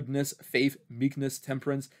 gentleness, goodness, faith, meekness,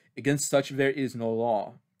 temperance. Against such there is no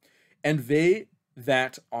law. And they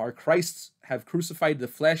that are Christ's have crucified the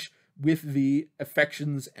flesh with the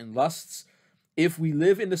affections and lusts. If we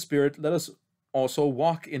live in the Spirit, let us also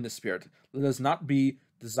walk in the Spirit. Let us not be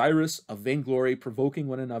desirous of vainglory, provoking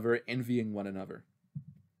one another, envying one another.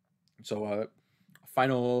 So a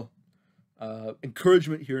final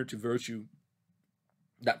encouragement here to virtue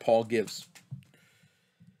that Paul gives.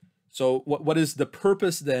 So what is the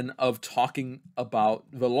purpose then of talking about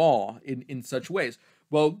the law in such ways?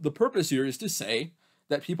 Well, the purpose here is to say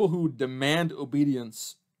that people who demand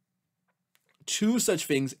obedience to such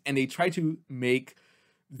things, and they try to make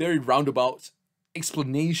very roundabout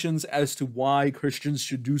explanations as to why Christians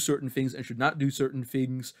should do certain things and should not do certain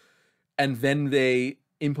things, and then they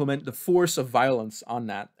implement the force of violence on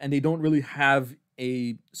that, and they don't really have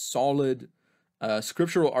a solid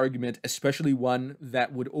scriptural argument, especially one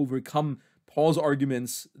that would overcome Paul's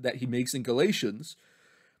arguments that he makes in Galatians.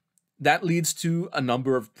 That leads to a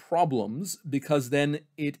number of problems, because then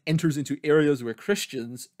it enters into areas where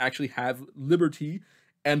Christians actually have liberty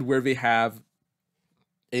and where they have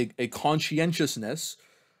a conscientiousness,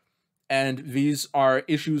 and these are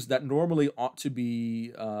issues that normally ought to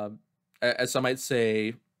be as some might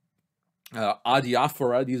say,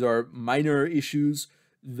 adiaphora. These are minor issues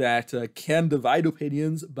that can divide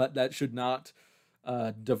opinions, but that should not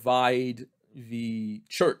divide the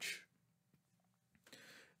church.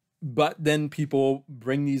 But then people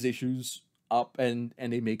bring these issues up and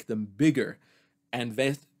they make them bigger, and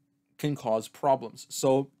that can cause problems.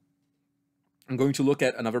 So I'm going to look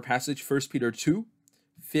at another passage, 1 Peter 2,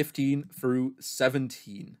 15 through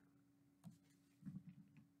 17.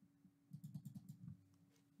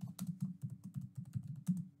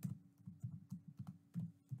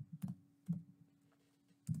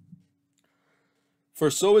 For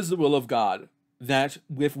so is the will of God, that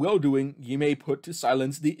with well-doing ye may put to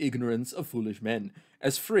silence the ignorance of foolish men,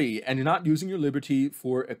 as free, and not using your liberty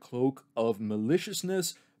for a cloak of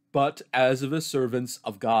maliciousness, but as of the servants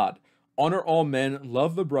of God. Honor all men,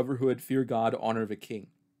 love the brotherhood, fear God, honor the king.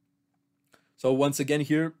 So once again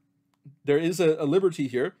here, there is a liberty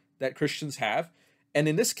here that Christians have, and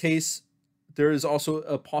in this case, there is also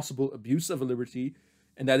a possible abuse of a liberty,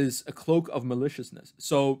 and that is a cloak of maliciousness.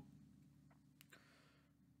 So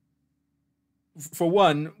for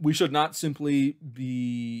one, we should not simply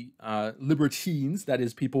be libertines, that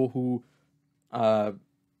is, people who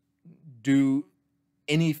do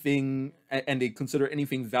anything and they consider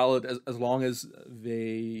anything valid as long as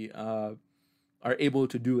they are able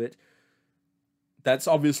to do it. That's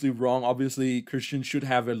obviously wrong. Obviously, Christians should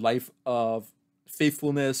have a life of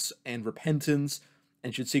faithfulness and repentance,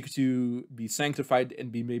 and should seek to be sanctified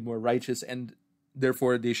and be made more righteous, and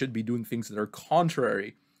therefore they should be doing things that are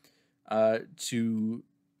contrary to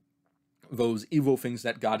those evil things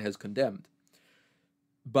that God has condemned.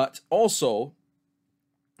 But also,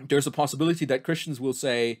 there's a possibility that Christians will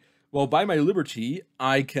say, well, by my liberty,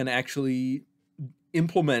 I can actually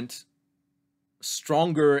implement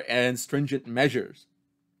stronger and stringent measures.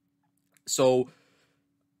 So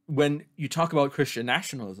when you talk about Christian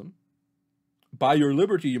nationalism, by your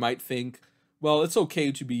liberty, you might think, well, it's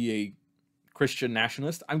okay to be a Christian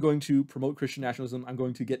nationalist. I'm going to promote Christian nationalism. I'm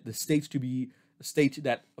going to get the state to be a state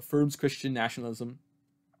that affirms Christian nationalism.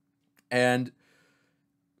 And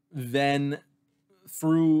then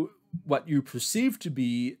through what you perceive to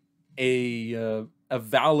be a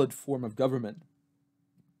valid form of government,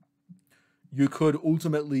 you could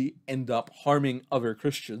ultimately end up harming other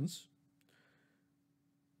Christians.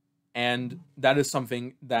 And that is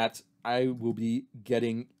something that I will be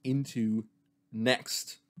getting into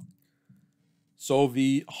next. So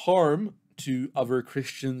the harm to other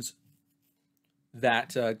Christians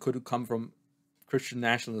that could come from Christian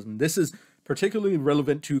nationalism. This is particularly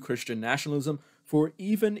relevant to Christian nationalism, for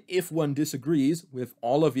even if one disagrees with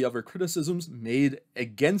all of the other criticisms made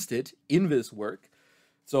against it in this work,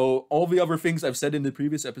 so all the other things I've said in the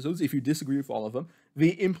previous episodes, if you disagree with all of them,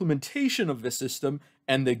 the implementation of the system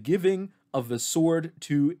and the giving of the sword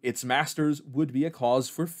to its masters would be a cause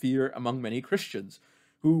for fear among many Christians,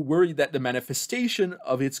 who worry that the manifestation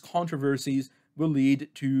of its controversies will lead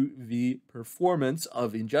to the performance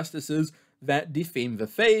of injustices that defame the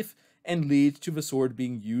faith and lead to the sword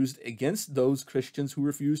being used against those Christians who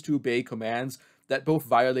refuse to obey commands that both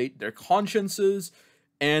violate their consciences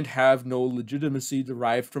and have no legitimacy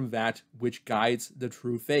derived from that which guides the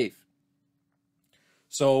true faith.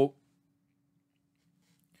 So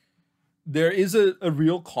there is a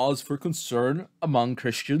real cause for concern among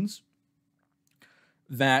Christians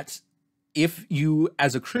that if you,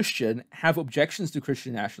 as a Christian, have objections to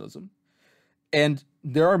Christian nationalism, and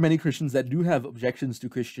there are many Christians that do have objections to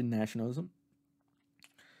Christian nationalism,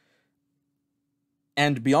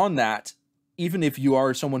 and beyond that, even if you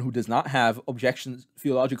are someone who does not have objections,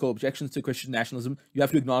 theological objections to Christian nationalism, you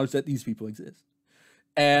have to acknowledge that these people exist.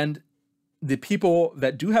 And the people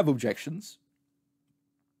that do have objections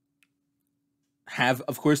have,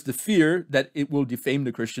 of course, the fear that it will defame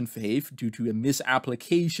the Christian faith due to a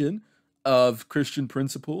misapplication of Christian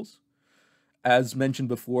principles, as mentioned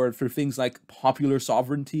before, for things like popular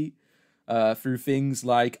sovereignty, through things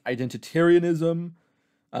like identitarianism,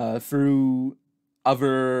 through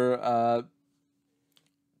other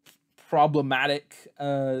problematic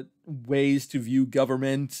ways to view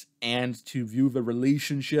government and to view the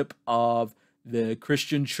relationship of the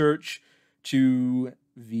Christian church to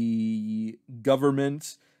the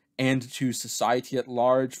government and to society at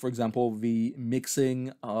large. For example, the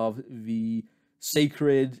mixing of the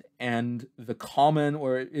sacred and the common,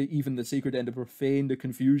 or even the sacred and the profane, the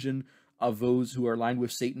confusion of those who are aligned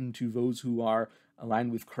with Satan to those who are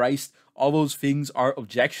aligned with Christ. All those things are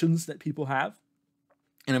objections that people have.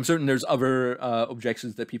 And I'm certain there's other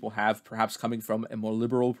objections that people have, perhaps coming from a more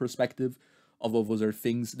liberal perspective, although those are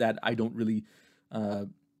things that I don't really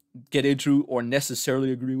get into or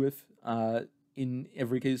necessarily agree with in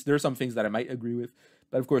every case. There are some things that I might agree with,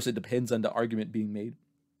 but of course it depends on the argument being made.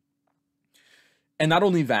 And not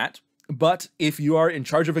only that, but if you are in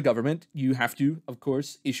charge of a government, you have to, of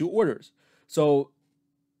course, issue orders. So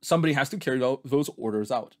somebody has to carry those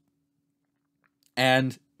orders out.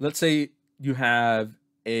 And let's say you have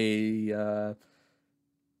a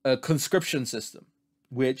conscription system,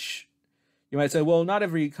 which you might say, well, not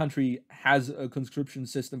every country has a conscription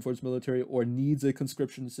system for its military or needs a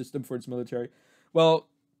conscription system for its military. Well,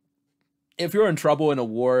 if you're in trouble in a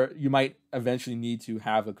war, you might eventually need to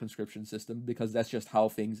have a conscription system because that's just how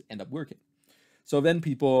things end up working. So then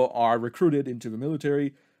people are recruited into the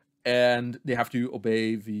military and they have to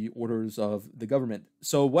obey the orders of the government.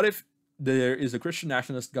 So what if there is a Christian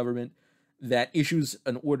nationalist government that issues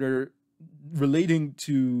an order relating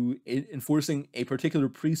to enforcing a particular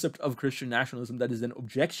precept of Christian nationalism that is then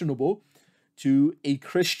objectionable to a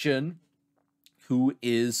Christian who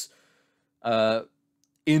is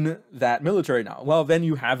in that military now? Well, then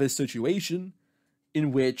you have a situation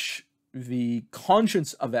in which the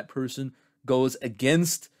conscience of that person goes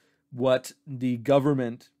against what the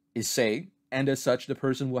government is saying, and as such, the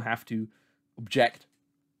person will have to object.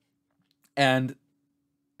 And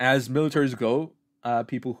as militaries go,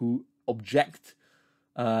 people who object,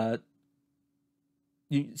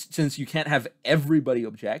 since you can't have everybody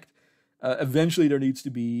object, eventually there needs to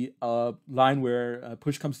be a line where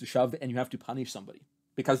push comes to shove and you have to punish somebody,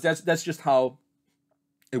 because that's just how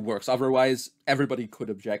it works. Otherwise, everybody could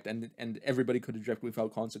object, and everybody could object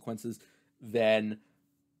without consequences. Then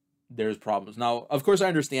there's problems. Now, of course, I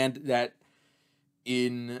understand that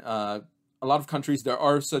in a lot of countries there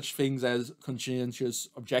are such things as conscientious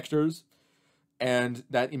objectors, and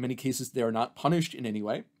that in many cases they are not punished in any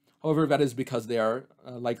way. However, that is because they are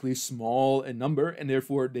likely small in number, and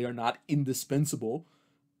therefore they are not indispensable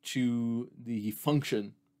to the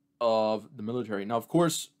function of the military. Now, of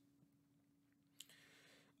course,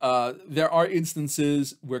 there are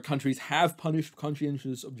instances where countries have punished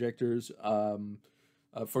conscientious objectors.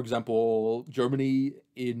 For example, Germany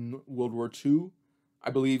in World War II, I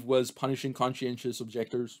believe, was punishing conscientious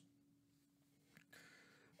objectors.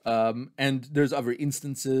 And there's other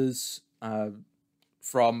instances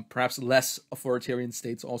from perhaps less authoritarian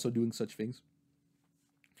states also doing such things.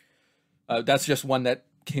 That's just one that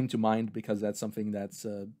came to mind because that's something that's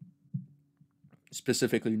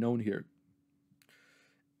specifically known here.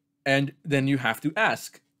 And then you have to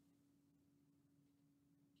ask,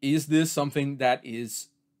 Is this something that is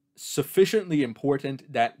sufficiently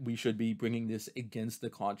important that we should be bringing this against the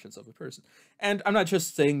conscience of a person? And I'm not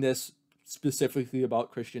just saying this specifically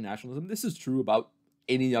about Christian nationalism. This is true about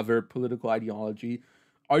any other political ideology.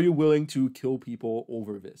 Are you willing to kill people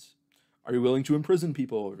over this? Are you willing to imprison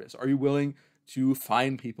people over this? Are you willing to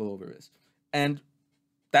fine people over this? And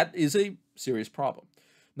that is a serious problem.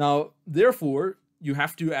 Now, therefore, you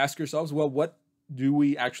have to ask yourselves, well, what do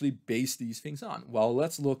we actually base these things on? Well,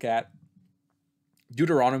 let's look at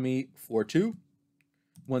Deuteronomy 4:2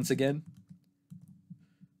 once again.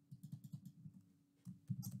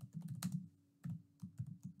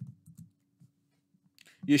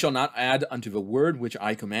 Ye shall not add unto the word which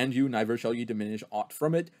I command you, neither shall ye diminish aught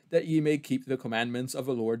from it, that ye may keep the commandments of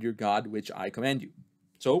the Lord your God, which I command you.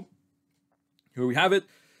 So, here we have it.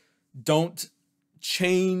 Don't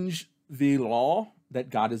change the law that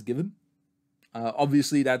God has given.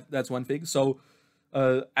 Obviously, that's one thing. So,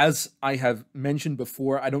 as I have mentioned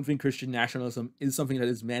before, I don't think Christian nationalism is something that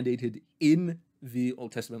is mandated in the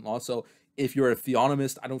Old Testament law. So, if you're a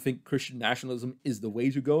theonomist, I don't think Christian nationalism is the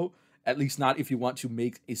way to go. At least not if you want to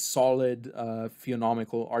make a solid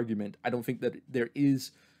theonomical argument. I don't think that there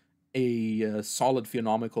is a solid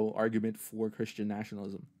theonomical argument for Christian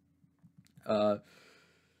nationalism.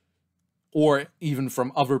 Or even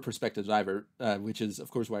from other perspectives either, which is, of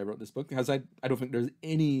course, why I wrote this book, because I don't think there's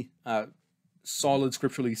any solid,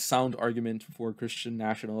 scripturally sound argument for Christian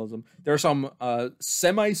nationalism. There are some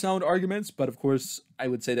semi-sound arguments, but of course, I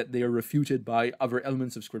would say that they are refuted by other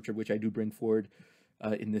elements of Scripture, which I do bring forward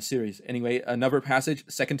in this series. Anyway, another passage,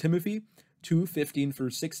 2 Timothy 2:15 through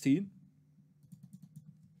 16.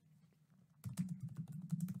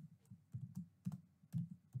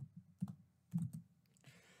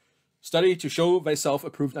 Study to show thyself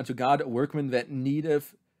approved unto God, a workman that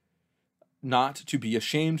needeth not to be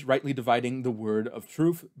ashamed, rightly dividing the word of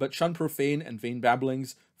truth, but shun profane and vain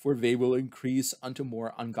babblings, for they will increase unto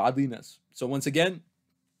more ungodliness. So once again,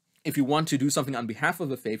 if you want to do something on behalf of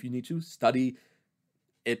the faith, you need to study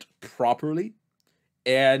it properly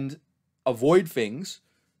and avoid things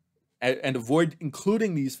and avoid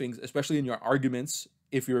including these things, especially in your arguments,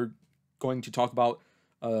 if you're going to talk about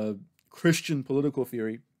Christian political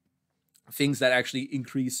theory, things that actually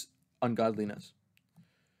increase ungodliness.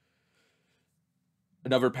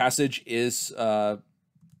 Another passage is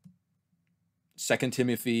 2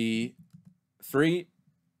 Timothy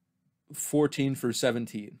 3:14 through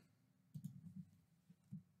 17.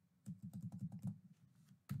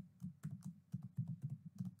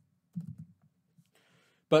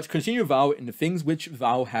 But continue thou in the things which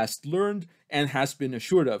thou hast learned and hast been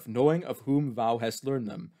assured of, knowing of whom thou hast learned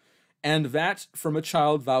them, and that from a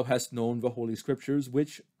child thou hast known the holy scriptures,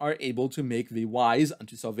 which are able to make thee wise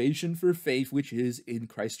unto salvation through faith which is in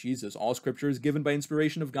Christ Jesus. All scripture is given by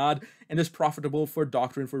inspiration of God, and is profitable for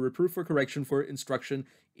doctrine, for reproof, for correction, for instruction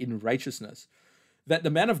in righteousness, that the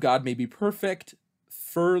man of God may be perfect,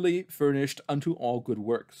 thoroughly furnished unto all good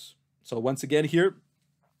works. So once again here,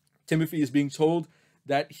 Timothy is being told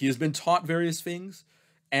that he has been taught various things,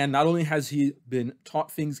 and not only has he been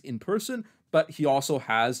taught things in person, but he also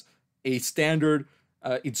has a standard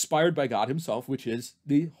inspired by God himself, which is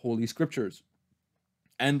the Holy Scriptures.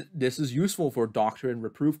 And this is useful for doctrine,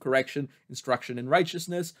 reproof, correction, instruction in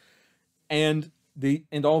righteousness, and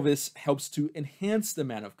all this helps to enhance the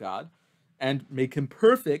man of God and make him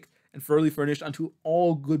perfect and thoroughly furnished unto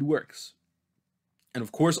all good works. And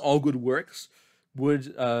of course, all good works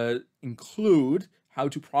would include how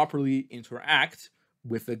to properly interact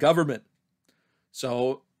with the government.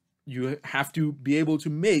 So you have to be able to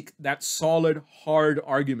make that solid, hard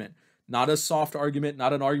argument, not a soft argument,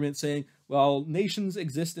 not an argument saying, well, nations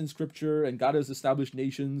exist in Scripture and God has established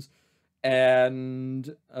nations,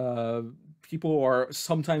 and people are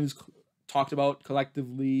sometimes talked about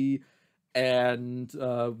collectively, and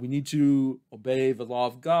we need to obey the law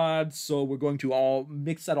of God, so we're going to all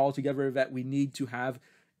mix that all together, that we need to have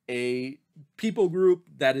a people group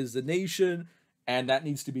that is the nation, and that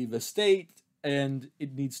needs to be the state, and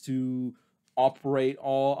it needs to operate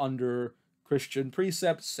all under Christian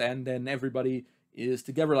precepts, and then everybody is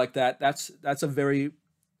together like that. That's a very...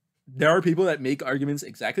 There are people that make arguments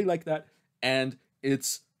exactly like that, and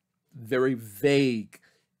it's very vague.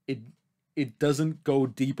 It doesn't go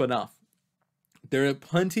deep enough. There are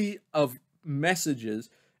plenty of messages,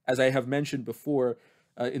 as I have mentioned before,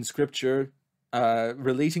 in Scripture,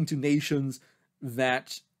 relating to nations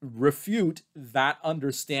that refute that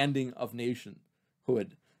understanding of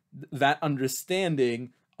nationhood, that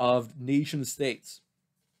understanding of nation states.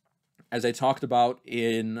 As I talked about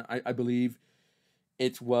in, I believe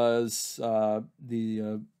it was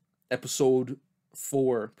the episode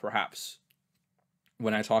 4, perhaps,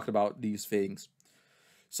 when I talked about these things.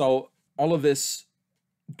 So all of this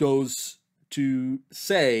goes to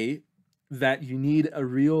say that you need a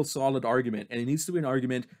real solid argument, and it needs to be an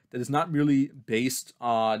argument that is not merely based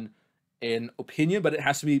on an opinion, but it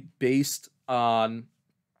has to be based on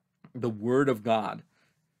the Word of God,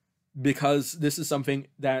 because this is something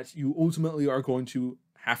that you ultimately are going to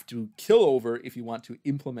have to kill over if you want to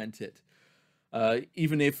implement it.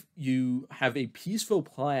 Even if you have a peaceful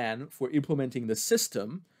plan for implementing the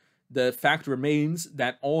system, the fact remains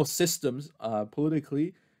that all systems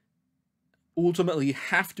politically ultimately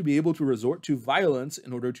have to be able to resort to violence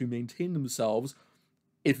in order to maintain themselves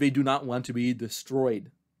if they do not want to be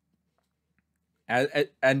destroyed.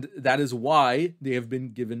 And that is why they have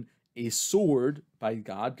been given a sword by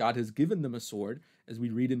God. God has given them a sword, as we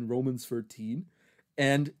read in Romans 13,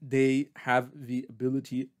 and they have the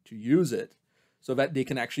ability to use it so that they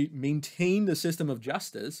can actually maintain the system of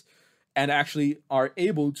justice and actually are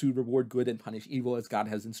able to reward good and punish evil as God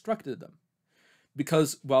has instructed them.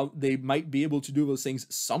 Because while they might be able to do those things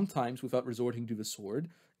sometimes without resorting to the sword,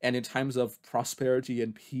 and in times of prosperity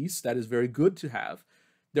and peace, that is very good to have,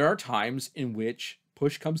 there are times in which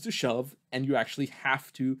push comes to shove and you actually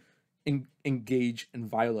have to engage in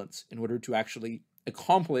violence in order to actually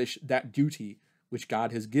accomplish that duty which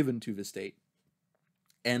God has given to the state.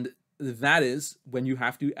 And that is when you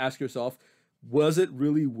have to ask yourself, was it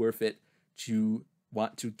really worth it to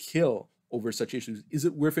want to kill over such issues? Is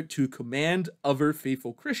it worth it to command other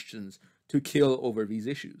faithful Christians to kill over these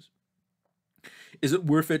issues? Is it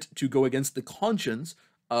worth it to go against the conscience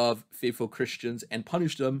of faithful Christians and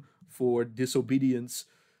punish them for disobedience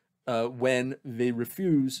when they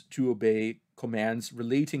refuse to obey commands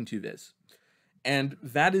relating to this? And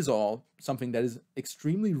that is all something that is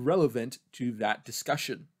extremely relevant to that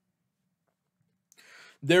discussion.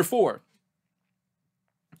 Therefore,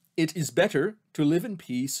 it is better to live in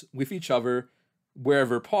peace with each other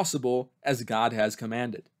wherever possible, as God has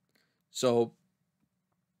commanded. So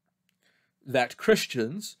that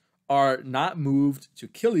Christians are not moved to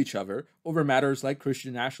kill each other over matters like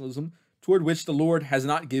Christian nationalism, toward which the Lord has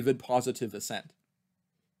not given positive assent.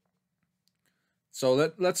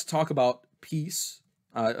 So let's talk about peace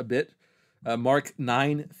a bit. Mark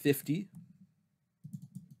 9:50.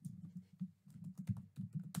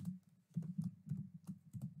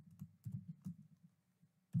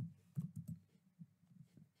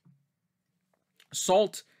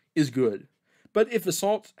 Salt is good, but if the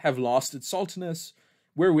salt have lost its saltiness,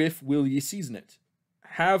 wherewith will ye season it?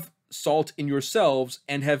 Have salt in yourselves,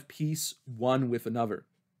 and have peace one with another.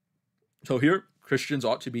 So here, Christians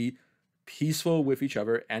ought to be peaceful with each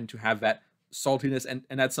other and to have that saltiness, and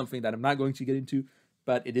that's something that I'm not going to get into,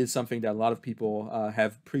 but it is something that a lot of people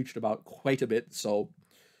have preached about quite a bit, so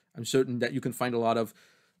I'm certain that you can find a lot of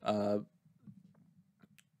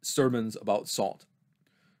sermons about salt.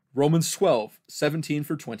 Romans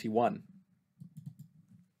 12:17-21.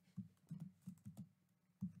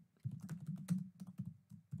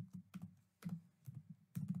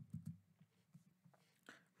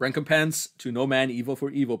 Recompense to no man evil for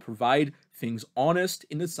evil. Provide things honest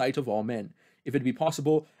in the sight of all men. If it be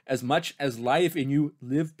possible, as much as lieth in you,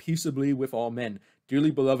 live peaceably with all men.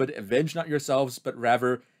 Dearly beloved, avenge not yourselves, but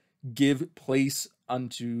rather give place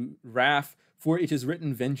unto wrath. For it is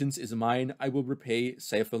written, vengeance is mine, I will repay,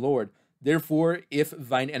 saith the Lord. Therefore, if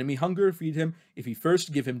thine enemy hunger, feed him. If he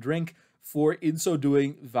thirst, give him drink. For in so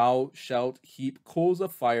doing, thou shalt heap coals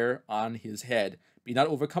of fire on his head. Be not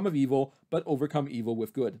overcome of evil, but overcome evil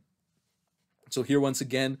with good. So here, once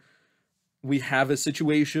again, we have a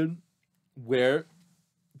situation where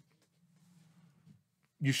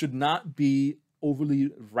you should not be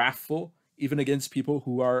overly wrathful, even against people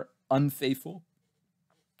who are unfaithful,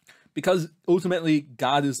 because ultimately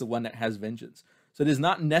God is the one that has vengeance. So it is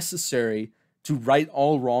not necessary to right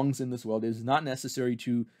all wrongs in this world. It is not necessary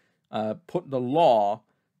to put the law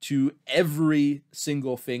to every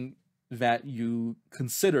single thing that you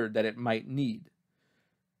consider that it might need.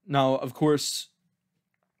 Now, of course,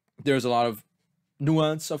 there's a lot of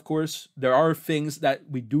nuance, of course. There are things that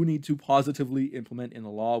we do need to positively implement in the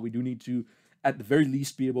law. We do need to, at the very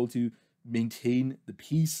least, be able to maintain the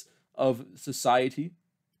peace of society.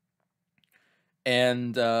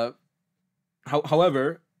 And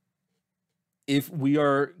however, if we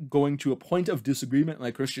are going to a point of disagreement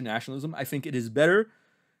like Christian nationalism, I think it is better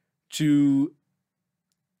to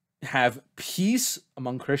have peace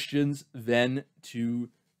among Christians than to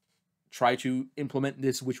try to implement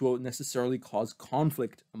this, which will necessarily cause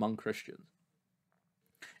conflict among Christians.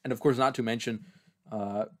 And of course, not to mention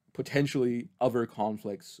potentially other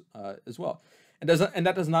conflicts as well. And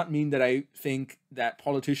that does not mean that I think that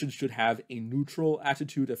politicians should have a neutral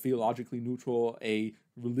attitude, a theologically neutral, a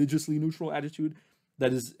religiously neutral attitude.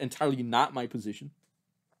 That is entirely not my position.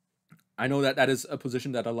 I know that that is a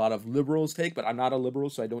position that a lot of liberals take, but I'm not a liberal,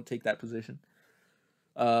 so I don't take that position.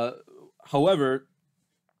 Uh, However,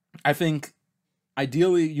 I think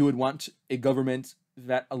ideally you would want a government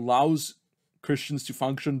that allows Christians to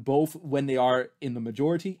function both when they are in the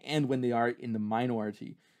majority and when they are in the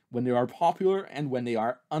minority, when they are popular and when they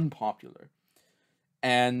are unpopular.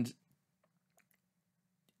 And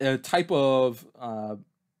a type of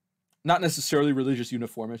not necessarily religious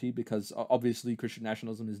uniformity, because obviously Christian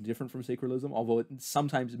nationalism is different from sacralism, although it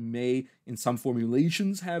sometimes may, in some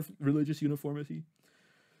formulations, have religious uniformity.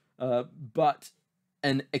 But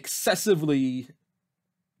an excessively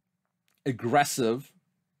aggressive,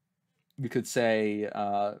 you could say,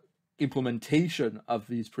 implementation of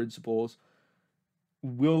these principles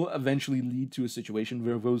will eventually lead to a situation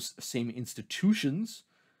where those same institutions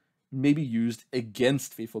may be used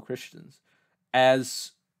against faithful Christians,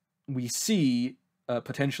 as we see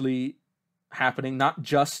potentially happening not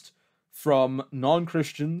just from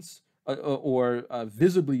non-Christians or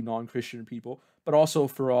visibly non-Christian people, but also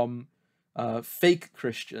from fake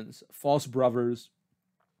Christians, false brothers,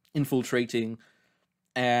 infiltrating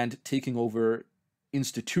and taking over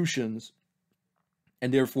institutions,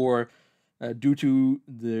 and therefore, due to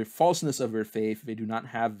the falseness of their faith, they do not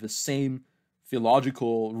have the same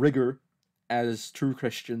theological rigor as true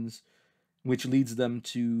Christians, which leads them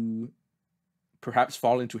to perhaps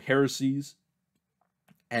fall into heresies,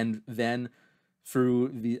 and then through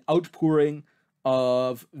the outpouring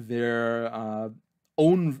of their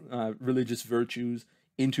own religious virtues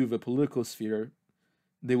into the political sphere,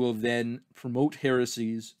 they will then promote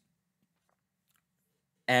heresies,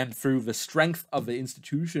 and through the strength of the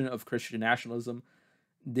institution of Christian nationalism,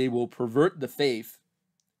 they will pervert the faith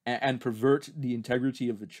and pervert the integrity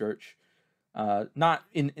of the church, not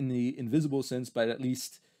in the invisible sense, but at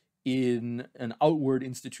least in an outward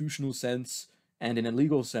institutional sense and in a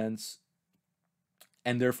legal sense,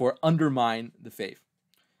 and therefore undermine the faith.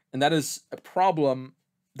 And that is a problem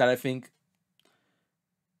that I think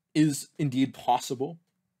is indeed possible,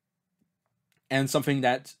 and something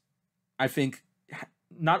that I think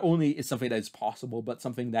not only is something that is possible, but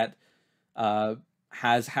something that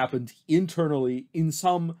has happened internally in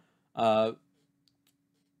some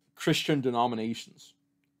Christian denominations,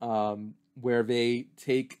 where they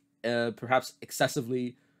take a perhaps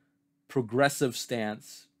excessively progressive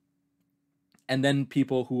stance, and then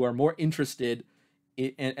people who are more interested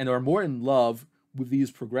in, and are more in love with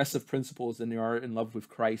these progressive principles than they are in love with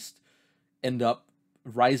Christ end up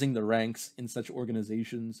rising the ranks in such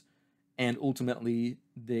organizations, and ultimately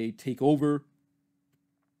they take over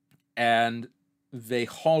and they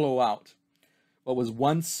hollow out what was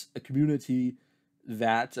once a community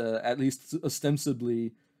that at least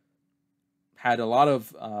ostensibly had a lot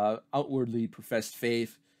of outwardly professed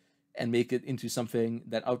faith, and make it into something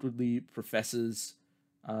that outwardly professes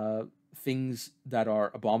things that are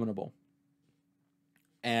abominable.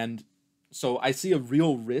 And so I see a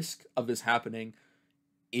real risk of this happening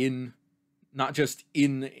in not just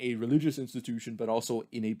in a religious institution, but also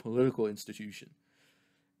in a political institution.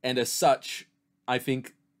 And as such, I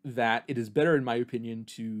think that it is better, in my opinion,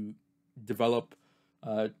 to develop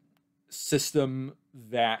a system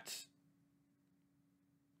that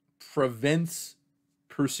prevents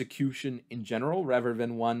persecution in general, rather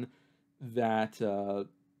than one that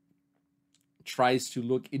tries to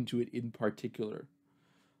look into it in particular,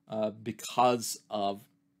 because of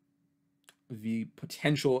the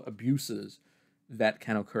potential abuses that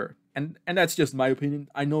can occur. And that's just my opinion.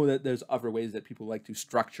 I know that there's other ways that people like to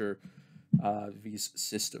structure these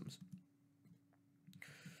systems.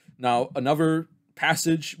 Now, another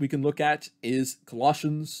passage we can look at is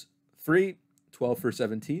Colossians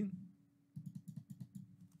 3:12-17.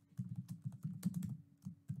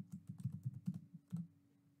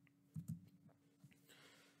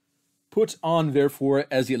 Put on, therefore,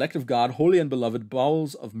 as the elect of God, holy and beloved,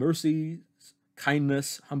 bowels of mercy,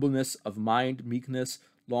 kindness, humbleness of mind, meekness,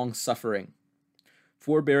 long-suffering,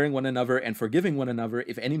 forbearing one another and forgiving one another,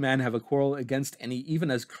 if any man have a quarrel against any,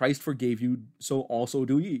 even as Christ forgave you, so also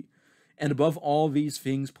do ye. And above all these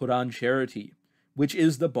things put on charity, which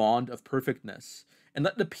is the bond of perfectness. And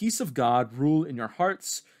let the peace of God rule in your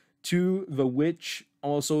hearts, to the which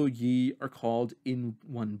also ye are called in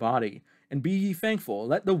one body. And be ye thankful.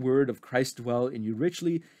 Let the word of Christ dwell in you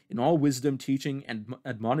richly, in all wisdom, teaching and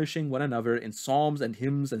admonishing one another in psalms and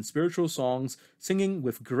hymns and spiritual songs, singing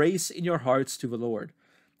with grace in your hearts to the Lord.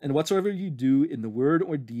 And whatsoever you do in the word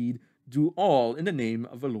or deed, do all in the name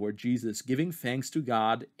of the Lord Jesus, giving thanks to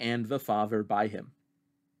God and the Father by him.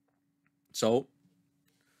 So,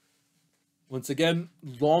 once again,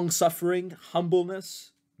 long-suffering,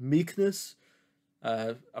 humbleness, meekness.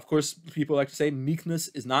 Of course, people like to say meekness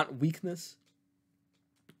is not weakness.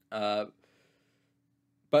 But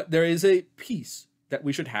there is a peace that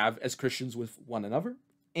we should have as Christians with one another,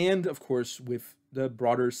 and of course with the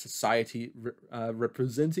broader society,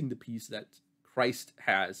 representing the peace that Christ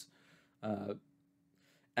has.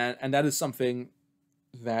 And that is something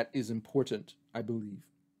that is important, I believe,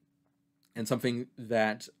 and something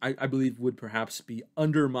that I believe would perhaps be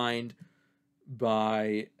undermined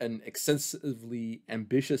by an excessively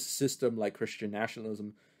ambitious system like Christian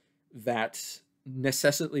nationalism that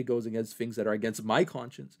necessarily goes against things that are against my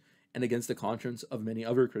conscience and against the conscience of many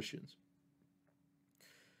other Christians.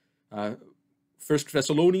 1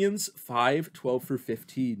 Thessalonians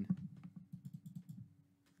 5:12-15.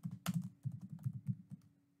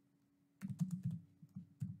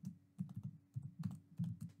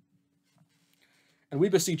 And we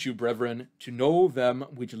beseech you, brethren, to know them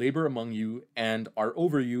which labor among you and are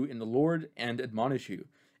over you in the Lord and admonish you,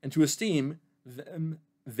 and to esteem them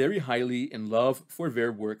very highly in love for their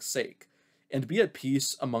work's sake, and be at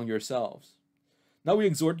peace among yourselves. Now we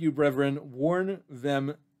exhort you, brethren, warn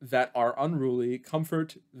them that are unruly,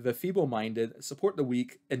 comfort the feeble-minded, support the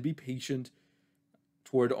weak, and be patient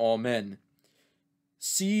toward all men.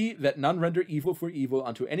 See that none render evil for evil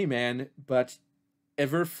unto any man, but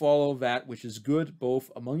ever follow that which is good, both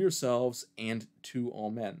among yourselves and to all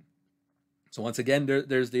men. So once again,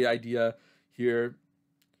 there's the idea here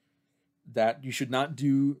that you should not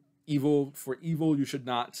do evil for evil. You should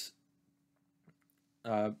not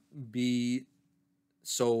be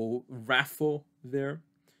so wrathful there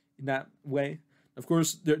in that way. Of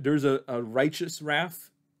course, there's a righteous wrath,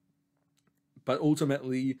 but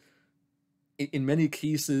ultimately, in many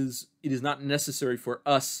cases, it is not necessary for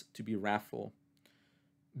us to be wrathful,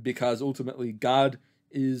 because ultimately God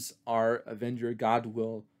is our avenger. God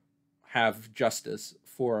will have justice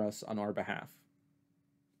for us on our behalf.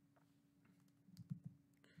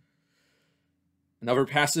 Another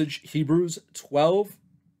passage, Hebrews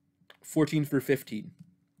 12:14-15.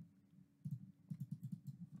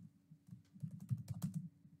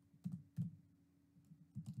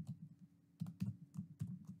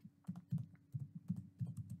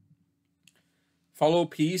 Follow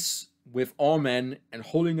peace with all men and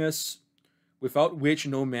holiness, without which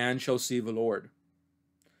no man shall see the Lord.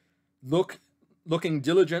 Looking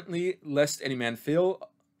diligently, lest any man fail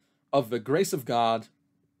of the grace of God,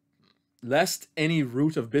 lest any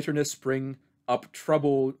root of bitterness springing up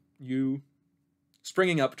trouble you,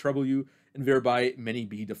 and thereby many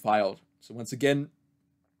be defiled. So once again,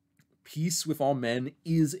 peace with all men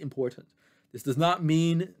is important. This does not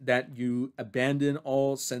mean that you abandon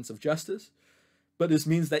all sense of justice, but this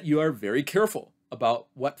means that you are very careful about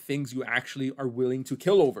what things you actually are willing to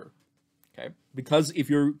kill over. Okay? Because if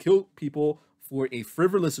you kill people for a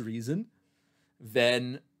frivolous reason,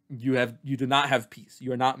 then you do not have peace.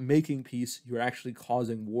 You are not making peace. You are actually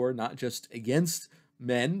causing war, not just against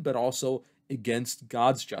men, but also against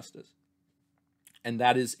God's justice. And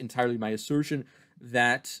that is entirely my assertion,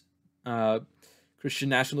 that Christian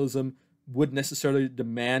nationalism would necessarily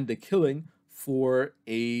demand the killing for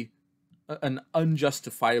an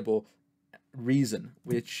unjustifiable reason,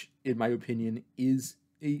 which, in my opinion, is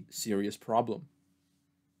a serious problem.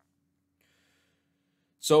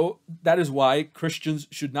 So that is why Christians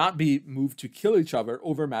should not be moved to kill each other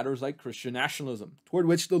over matters like Christian nationalism, toward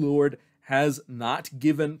which the Lord has not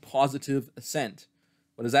given positive assent.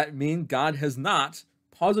 What does that mean? God has not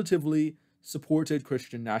positively supported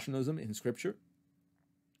Christian nationalism in Scripture.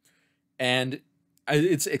 And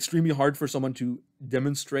it's extremely hard for someone to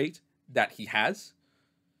demonstrate that he has.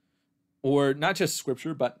 Or not just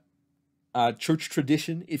Scripture, but church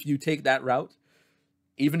tradition, if you take that route.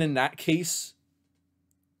 Even in that case,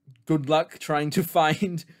 good luck trying to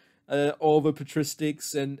find all the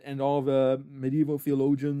patristics and all the medieval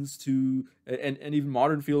theologians and even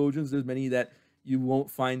modern theologians. There's many that you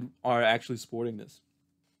won't find are actually supporting this.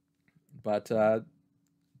 But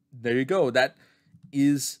there you go. That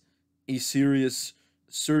is a serious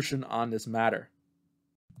assertion on this matter.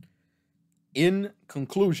 In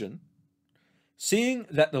conclusion, seeing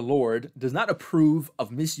that the Lord does not approve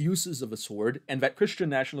of misuses of the sword, and that Christian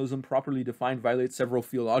nationalism properly defined violates several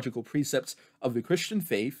theological precepts of the Christian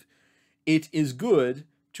faith, it is good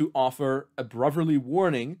to offer a brotherly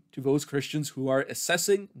warning to those Christians who are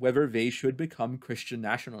assessing whether they should become Christian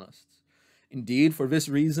nationalists. Indeed, for this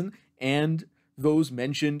reason, and those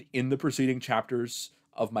mentioned in the preceding chapters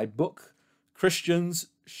of my book, Christians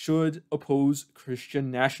should oppose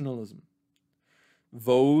Christian nationalism.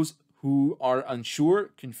 Those who are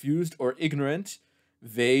unsure, confused, or ignorant,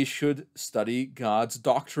 they should study God's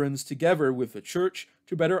doctrines together with the church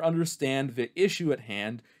to better understand the issue at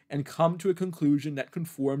hand and come to a conclusion that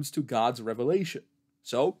conforms to God's revelation.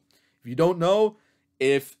 So, if you don't know,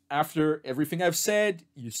 if after everything I've said,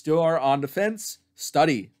 you still are on the fence,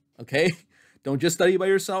 study, okay? Don't just study by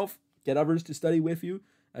yourself. Get others to study with you.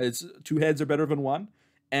 It's two heads are better than one.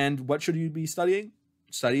 And what should you be studying?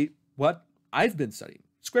 Study what I've been studying,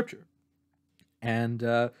 Scripture. And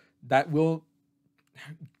that will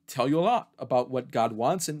tell you a lot about what God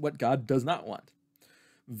wants and what God does not want.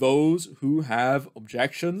 Those who have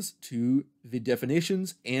objections to the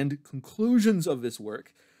definitions and conclusions of this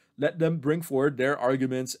work, let them bring forward their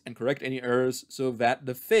arguments and correct any errors so that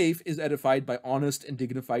the faith is edified by honest and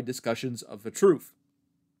dignified discussions of the truth.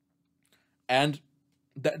 And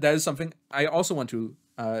that is something I also want to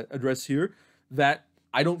address here, that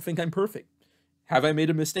I don't think I'm perfect. Have I made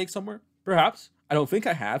a mistake somewhere? Perhaps. I don't think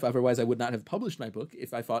I have. Otherwise, I would not have published my book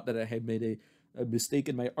if I thought that I had made a mistake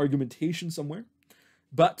in my argumentation somewhere.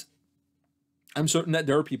 But I'm certain that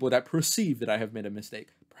there are people that perceive that I have made a mistake.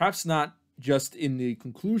 Perhaps not just in the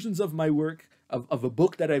conclusions of my work, of a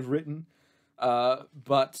book that I've written,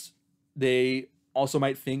 but they also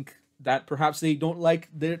might think that perhaps they don't like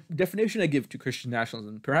the definition I give to Christian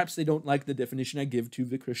nationalism. Perhaps they don't like the definition I give to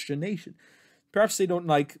the Christian nation. Perhaps they don't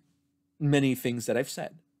like many things that I've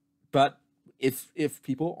said. But if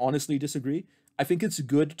people honestly disagree, I think it's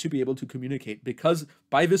good to be able to communicate, because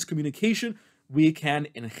by this communication, we can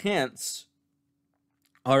enhance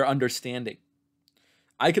our understanding.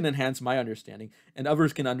 I can enhance my understanding, and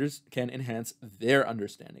others can enhance their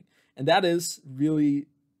understanding. And that is really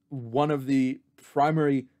one of the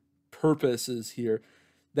primary purposes here,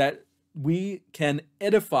 that we can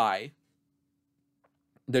edify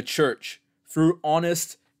the church through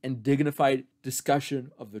honest and dignified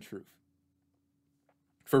discussion of the truth.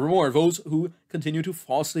 Furthermore, those who continue to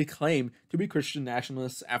falsely claim to be Christian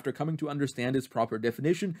nationalists after coming to understand its proper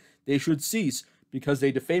definition, they should cease, because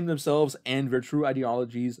they defame themselves and their true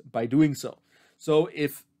ideologies by doing so. So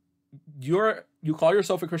if you call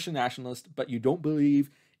yourself a Christian nationalist, but you don't believe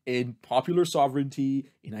in popular sovereignty,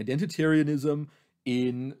 in identitarianism,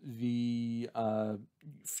 in the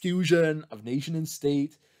fusion of nation and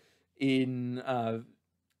state, in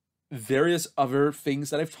various other things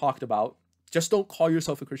that I've talked about, just don't call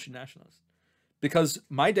yourself a Christian nationalist. Because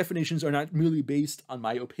my definitions are not merely based on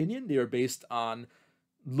my opinion, they are based on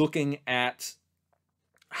looking at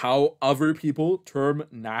how other people term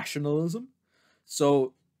nationalism.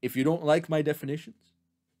 So if you don't like my definitions,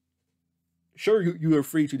 sure, you are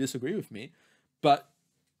free to disagree with me, but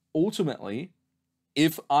ultimately,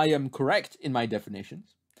 if I am correct in my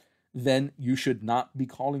definitions, then you should not be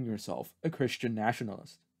calling yourself a Christian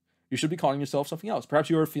nationalist. You should be calling yourself something else. Perhaps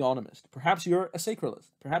you're a theonomist. Perhaps you're a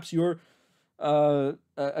sacralist. Perhaps you're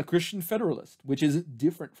a Christian federalist, which is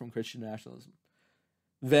different from Christian nationalism.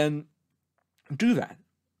 Then do that.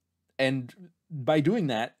 And by doing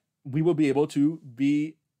that, we will be able to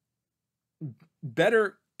be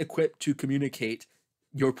better equipped to communicate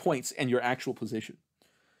your points and your actual position.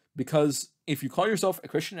 Because if you call yourself a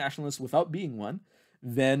Christian nationalist without being one,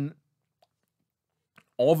 then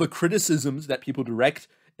all the criticisms that people direct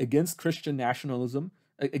against Christian nationalism,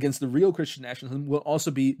 against the real Christian nationalism, will also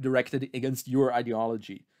be directed against your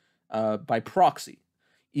ideology by proxy,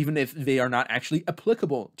 even if they are not actually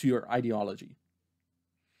applicable to your ideology.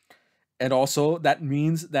 And also, that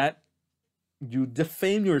means that you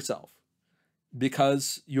defame yourself,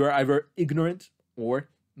 because you're either ignorant or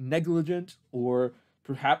negligent or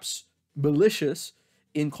perhaps malicious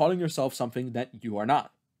in calling yourself something that you are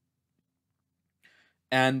not.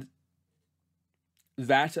 And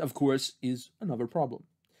that, of course, is another problem.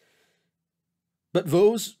 But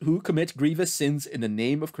those who commit grievous sins in the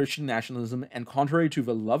name of Christian nationalism and contrary to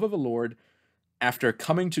the love of the Lord, after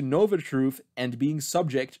coming to know the truth and being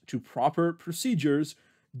subject to proper procedures,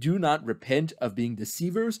 do not repent of being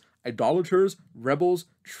deceivers, idolaters, rebels,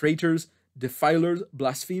 traitors, defilers,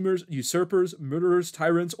 blasphemers, usurpers, murderers,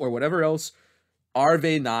 tyrants, or whatever else, are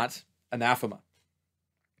they not anathema?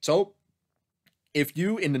 So, if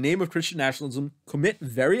you, in the name of Christian nationalism, commit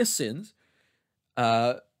various sins,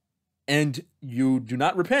 and you do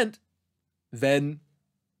not repent, then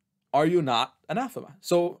are you not anathema?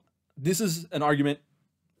 So, this is an argument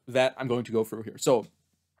that I'm going to go through here. So,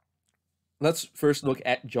 let's first look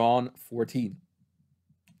at John 14.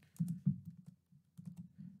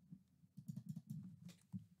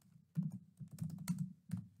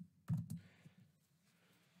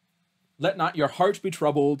 Let not your heart be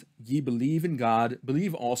troubled. Ye believe in God,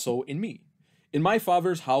 believe also in me. In my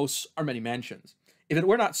Father's house are many mansions. If it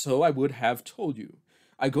were not so, I would have told you.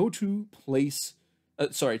 I go to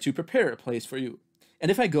to prepare a place for you.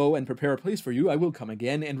 And if I go and prepare a place for you, I will come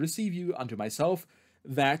again and receive you unto myself,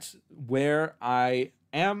 that where I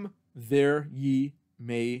am, there ye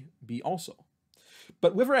may be also.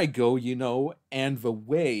 But whither I go ye know, and the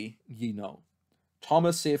way ye know.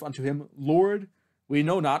 Thomas saith unto him, Lord, we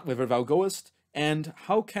know not whither thou goest, and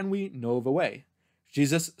how can we know the way?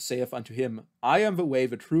 Jesus saith unto him, I am the way,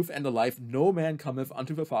 the truth, and the life. No man cometh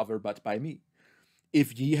unto the Father but by me.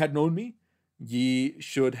 If ye had known me, ye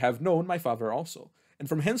should have known my Father also. And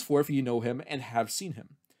from henceforth ye know him, and have seen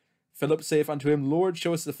him. Philip saith unto him, Lord,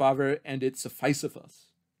 show us the Father, and it sufficeth us.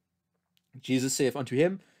 Jesus saith unto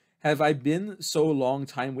him, Have I been so long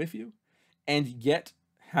time with you, and yet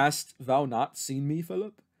hast thou not seen me,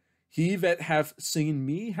 Philip? He that hath seen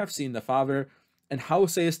me hath seen the Father. And how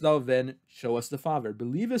sayest thou then, Show us the Father?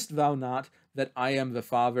 Believest thou not that I am the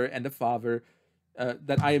Father, and the Father,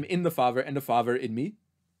 that I am in the Father, and the Father in me?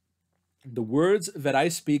 The words that I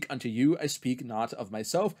speak unto you, I speak not of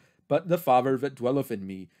myself, but the Father that dwelleth in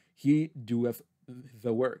me, he doeth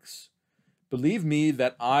the works. Believe me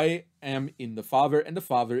that I am in the Father, and the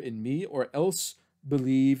Father in me, or else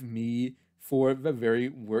believe me for the very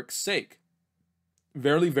work's sake.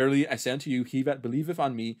 Verily, verily, I say unto you, he that believeth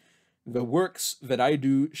on me, the works that I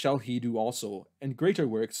do shall he do also, and greater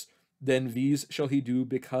works than these shall he do,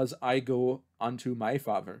 because I go unto my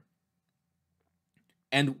Father.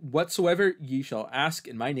 And whatsoever ye shall ask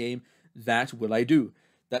in my name, that will I do,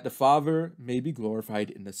 that the Father may be glorified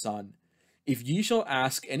in the Son. If ye shall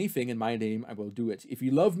ask anything in my name, I will do it. If ye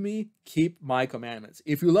love me, keep my commandments.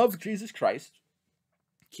 If you love Jesus Christ,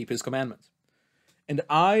 keep his commandments. And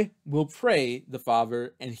I will pray the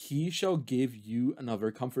Father, and he shall give you another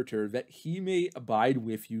Comforter, that he may abide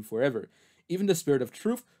with you forever, even the Spirit of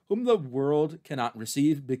truth, whom the world cannot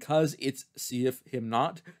receive, because it seeth him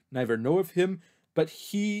not, neither knoweth him, but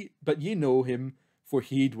ye know him, for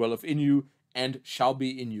he dwelleth in you, and shall be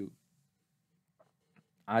in you.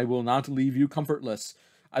 I will not leave you comfortless.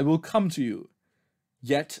 I will come to you.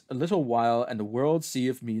 Yet a little while, and the world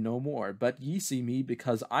seeth me no more. But ye see me,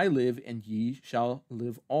 because I live, and ye shall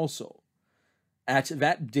live also. At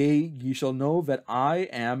that day ye shall know that I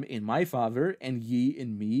am in my Father, and ye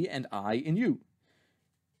in me, and I in you.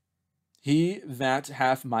 He that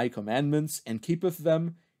hath my commandments, and keepeth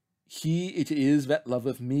them, he it is that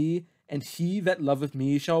loveth me, and he that loveth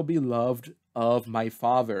me shall be loved of my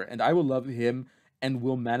Father, and I will love him, and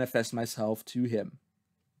will manifest myself to him.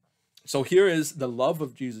 So here is the love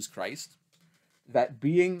of Jesus Christ, that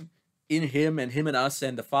being in him and him in us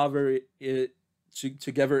and the Father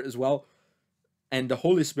together as well, and the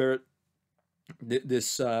Holy Spirit,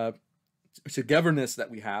 this togetherness that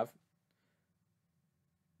we have,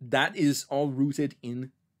 that is all rooted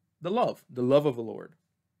in the love of the Lord.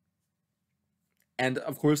 And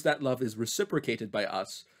of course, that love is reciprocated by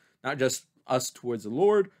us, not just us towards the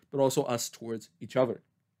Lord, but also us towards each other.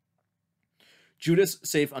 Judas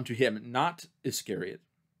saith unto him, not Iscariot.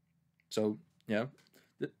 So, yeah,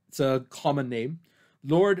 it's a common name.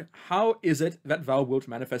 Lord, how is it that thou wilt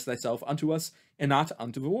manifest thyself unto us, and not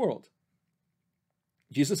unto the world?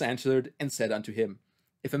 Jesus answered and said unto him,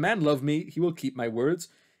 If a man love me, he will keep my words,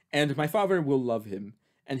 and my Father will love him,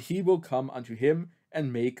 and he will come unto him,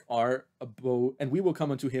 and make our abode, and we will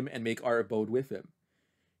come unto him, and make our abode with him.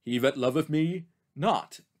 He that loveth me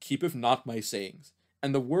not, keepeth not my sayings,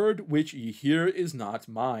 and the word which ye hear is not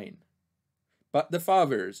mine, but the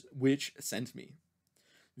Father's which sent me.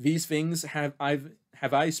 These things have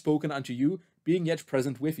I spoken unto you, being yet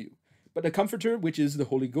present with you. But the Comforter, which is the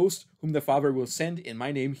Holy Ghost, whom the Father will send in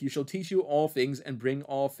my name, he shall teach you all things, and bring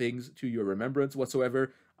all things to your remembrance,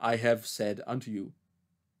 whatsoever I have said unto you.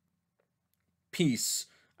 Peace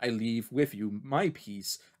I leave with you, my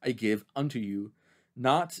peace I give unto you.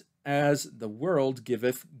 Not as the world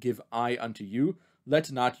giveth, give I unto you.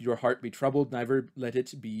 Let not your heart be troubled, neither let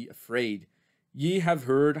it be afraid. Ye have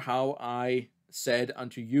heard how I said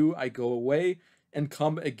unto you, I go away, and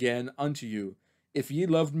come again unto you. If ye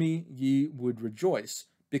loved me, ye would rejoice,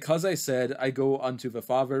 because I said, I go unto the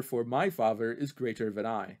Father, for my Father is greater than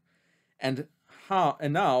I. And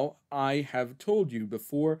now I have told you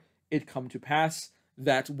before it come to pass,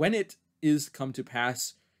 that when it is come to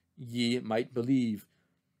pass, ye might believe.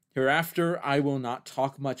 Hereafter I will not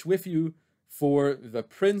talk much with you, for the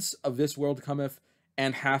prince of this world cometh,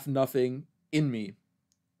 and hath nothing in me.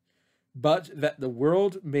 But that the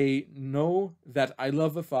world may know that I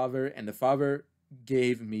love the Father, and the Father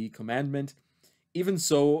gave me commandment, even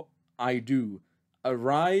so I do.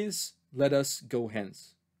 Arise let us go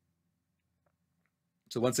hence.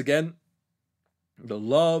 So once again, the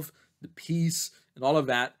love, the peace, and all of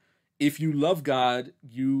that, if you love God,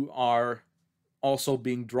 you are also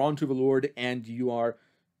being drawn to the Lord, and you are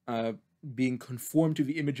being conformed to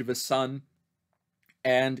the image of His Son,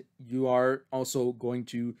 and you are also going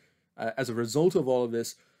to, as a result of all of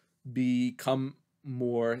this, become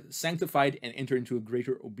more sanctified and enter into a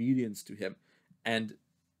greater obedience to Him. And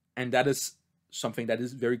that is something that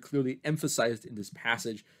is very clearly emphasized in this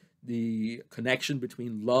passage, the connection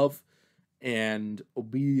between love and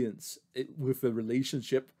obedience with the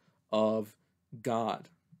relationship of God.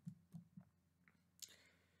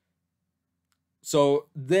 So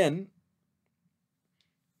then,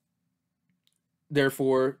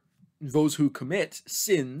 therefore, those who commit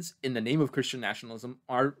sins in the name of Christian nationalism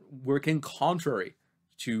are working contrary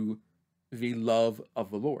to the love of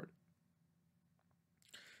the Lord.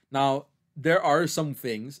 Now, there are some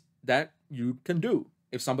things that you can do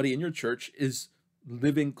if somebody in your church is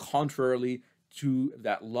living contrarily to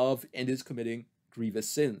that love and is committing grievous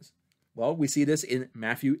sins. Well, we see this in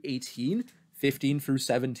Matthew 18, 15 through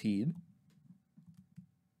 17.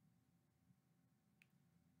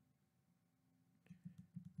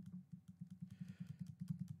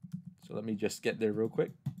 So let me just get there real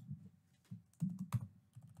quick.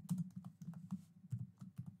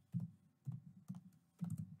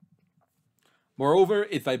 Moreover,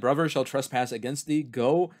 if thy brother shall trespass against thee,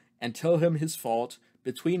 go and tell him his fault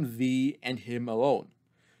between thee and him alone.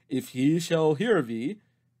 If he shall hear thee,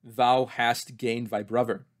 thou hast gained thy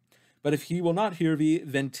brother. But if he will not hear thee,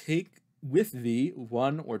 then take with thee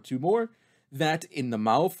one or two more, that in the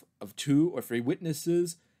mouth of 2 or 3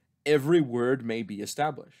 witnesses every word may be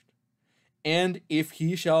established. And if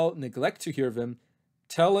he shall neglect to hear them,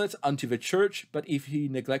 tell it unto the church. But if he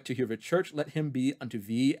neglect to hear the church, let him be unto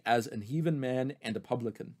thee as an heathen man and a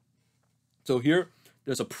publican. So here,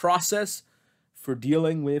 there's a process for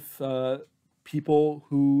dealing with people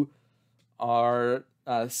who are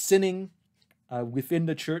sinning within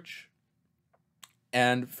the church.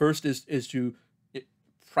 And first is to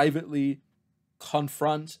privately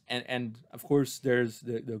confront, and of course there's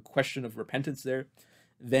the question of repentance there.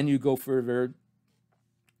 Then you go further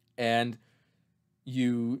and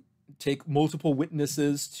you take multiple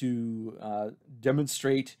witnesses to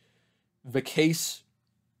demonstrate the case.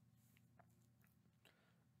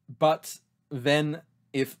 But then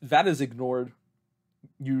if that is ignored,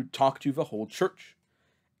 you talk to the whole church.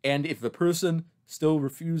 And if the person still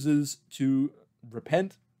refuses to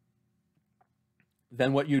repent,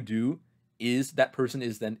 then what you do is that person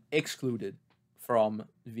is then excluded from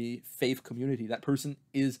the faith community. That person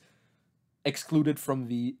is excluded from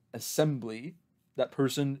the assembly. That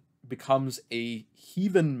person becomes a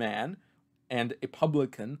heathen man and a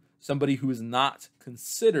publican, somebody who is not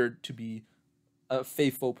considered to be a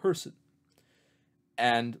faithful person.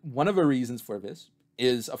 And one of the reasons for this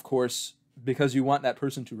is, of course, because you want that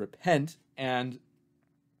person to repent, and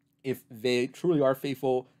if they truly are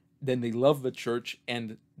faithful, then they love the church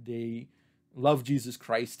and they love Jesus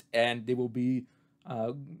Christ, and they will be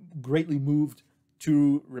greatly moved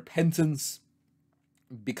to repentance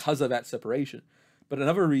because of that separation. But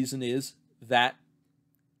another reason is that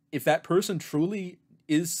if that person truly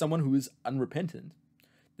is someone who is unrepentant,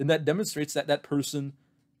 then that demonstrates that that person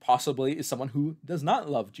possibly is someone who does not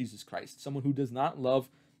love Jesus Christ, someone who does not love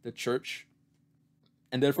the church,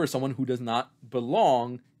 and therefore someone who does not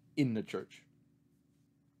belong in the church.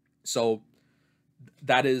 So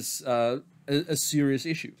that is a serious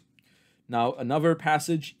issue. Now, another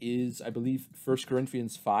passage is, I believe, 1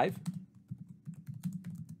 Corinthians 5.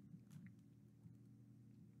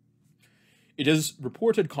 It is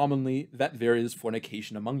reported commonly that there is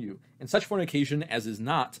fornication among you, and such fornication as is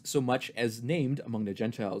not so much as named among the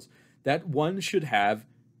Gentiles, that one should have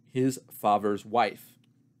his father's wife.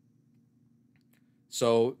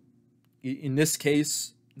 So, in this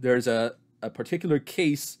case, there's a particular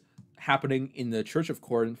case happening in the Church of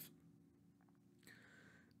Corinth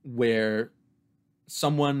where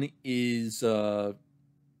someone is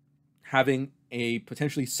having a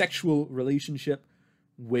potentially sexual relationship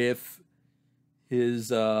with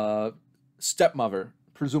his stepmother,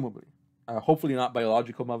 presumably. Hopefully not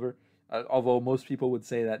biological mother, although most people would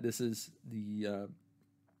say that this is the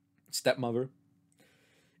stepmother.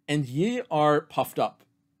 And ye are puffed up,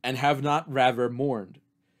 and have not rather mourned,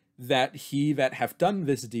 that he that hath done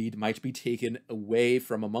this deed might be taken away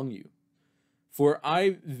from among you. For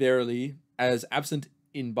I verily, as absent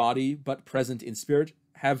in body, but present in spirit,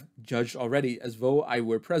 have judged already, as though I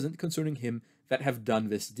were present, concerning him that have done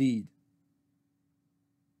this deed.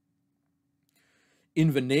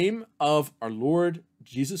 In the name of our Lord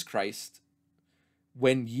Jesus Christ,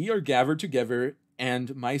 when ye are gathered together,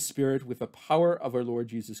 and my spirit with the power of our Lord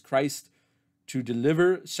Jesus Christ, to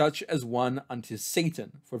deliver such as one unto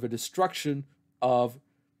Satan for the destruction of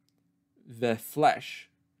the flesh,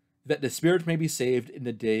 that the spirit may be saved in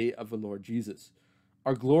the day of the Lord Jesus.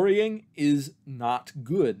 Our glorying is not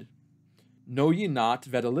good. Know ye not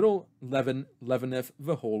that a little leaven leaveneth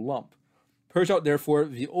the whole lump? Purge out therefore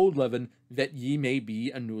the old leaven, that ye may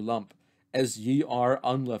be a new lump, as ye are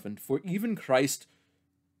unleavened. For even Christ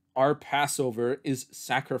our Passover is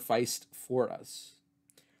sacrificed for us.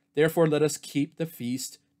 Therefore let us keep the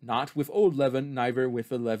feast, not with old leaven, neither with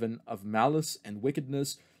the leaven of malice and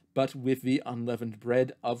wickedness, but with the unleavened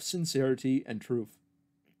bread of sincerity and truth.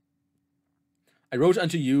 I wrote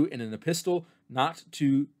unto you in an epistle not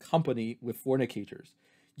to company with fornicators,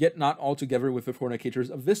 yet not altogether with the fornicators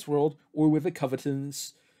of this world, or with the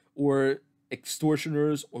covetous, or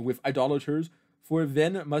extortioners, or with idolaters, for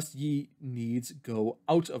then must ye needs go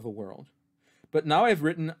out of the world. But now I have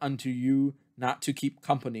written unto you not to keep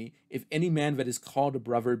company, if any man that is called a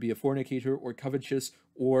brother be a fornicator, or covetous,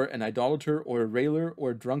 or an idolater, or a railer,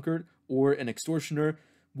 or a drunkard, or an extortioner,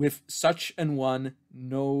 with such an one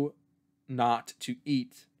know not to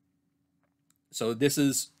eat. So this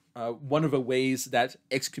is one of the ways that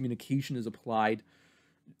excommunication is applied,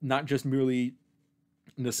 not just merely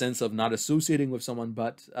in the sense of not associating with someone,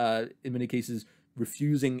 but in many cases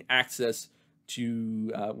refusing access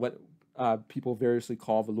to what people variously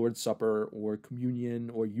call the Lord's Supper or communion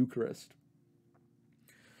or Eucharist.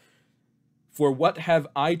 For what have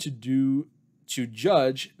I to do to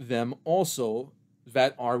judge them also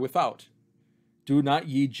that are without? Do not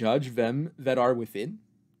ye judge them that are within?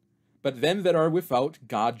 But them that are without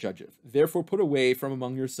God judgeth. Therefore put away from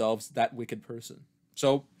among yourselves that wicked person.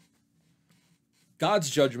 So God's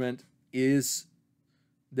judgment is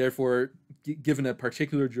therefore given a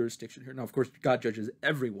particular jurisdiction here. Now, of course, God judges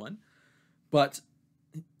everyone, but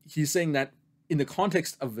he's saying that in the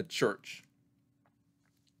context of the church,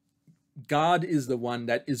 God is the one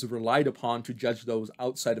that is relied upon to judge those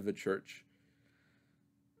outside of the church.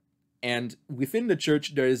 And within the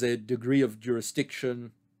church, there is a degree of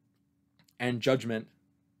jurisdiction and judgment.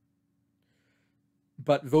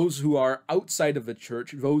 But those who are outside of the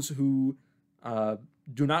church, those who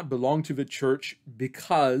do not belong to the church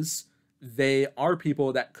because they are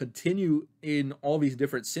people that continue in all these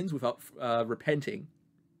different sins without repenting,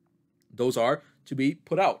 those are to be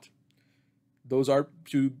put out. Those are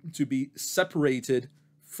to be separated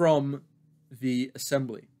from the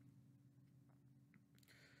assembly.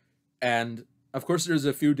 And of course, there's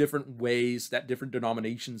a few different ways that different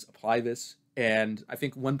denominations apply this. And I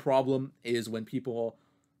think one problem is when people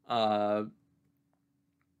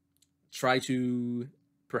try to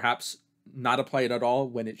perhaps not apply it at all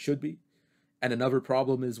when it should be. And another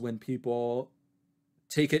problem is when people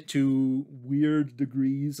take it to weird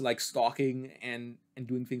degrees, like stalking and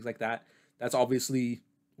doing things like that. That's obviously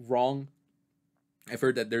wrong. I've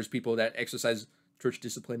heard that there's people that exercise church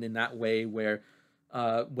discipline in that way, where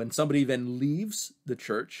when somebody then leaves the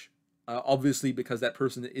church, obviously because that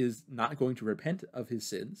person is not going to repent of his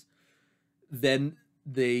sins, then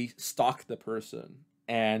they stalk the person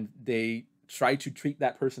and they try to treat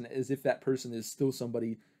that person as if that person is still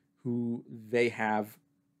somebody who they have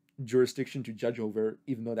jurisdiction to judge over,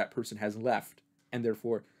 even though that person has left, and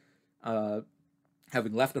therefore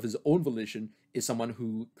having left of his own volition is someone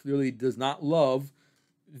who clearly does not love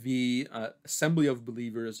the assembly of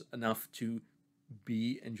believers enough to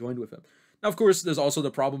be enjoined with him. Now, of course, there's also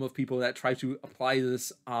the problem of people that try to apply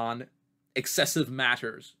this on excessive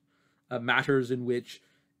matters, matters in which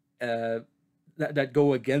that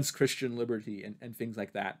go against Christian liberty and things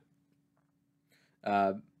like that.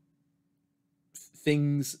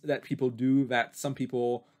 Things that people do that some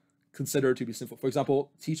people consider to be sinful. For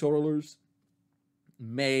example, teetotalers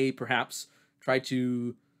may perhaps try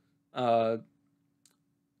to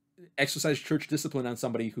exercise church discipline on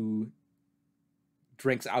somebody who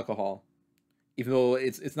drinks alcohol, even though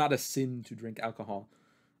it's not a sin to drink alcohol.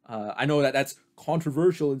 I know that that's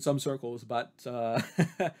controversial in some circles, but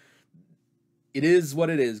it is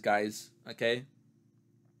what it is, guys. Okay.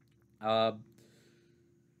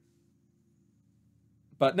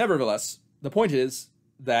 But nevertheless, the point is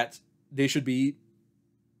that they should be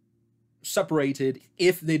separated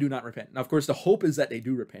if they do not repent. Now, of course, the hope is that they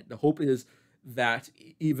do repent. The hope is that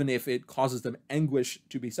even if it causes them anguish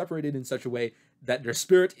to be separated in such a way, that their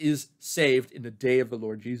spirit is saved in the day of the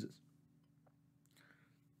Lord Jesus.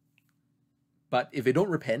 But if they don't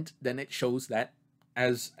repent, then it shows that,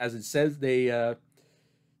 as it says, they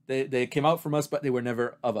came out from us, but they were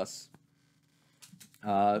never of us.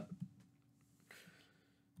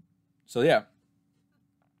 So yeah.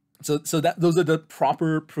 So that those are the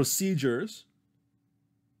proper procedures,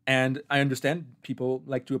 and I understand people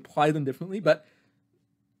like to apply them differently, but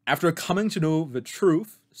after coming to know the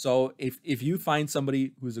truth, so if you find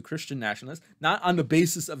somebody who's a Christian nationalist, not on the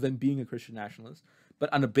basis of them being a Christian nationalist,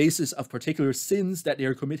 but on the basis of particular sins that they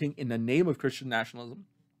are committing in the name of Christian nationalism,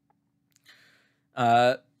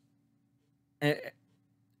 and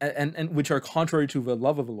which are contrary to the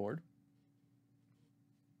love of the Lord.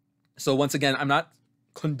 So once again, I'm not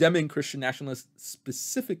condemning Christian nationalists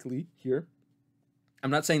specifically here. I'm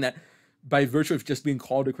not saying that by virtue of just being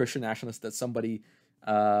called a Christian nationalist that somebody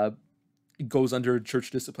goes under church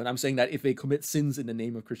discipline. I'm saying that if they commit sins in the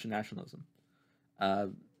name of Christian nationalism,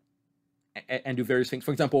 and do various things,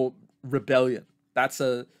 for example, rebellion, that's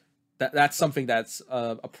something that's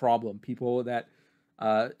a problem. People that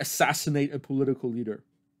assassinate a political leader,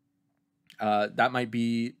 that might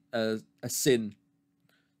be a sin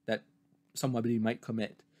that somebody might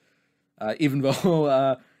commit, even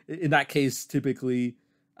though in that case, typically,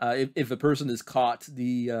 if a person is caught,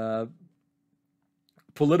 the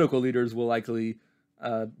political leaders will likely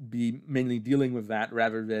be mainly dealing with that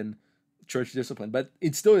rather than church discipline. But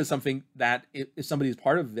it still is something that if somebody is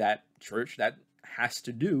part of that church, that has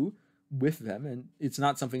to do with them, and it's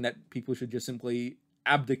not something that people should just simply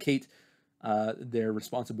abdicate their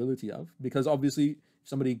responsibility of, because obviously if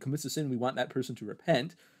somebody commits a sin, we want that person to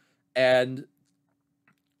repent, and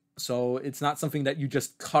so it's not something that you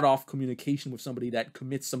just cut off communication with somebody that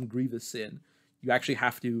commits some grievous sin. You actually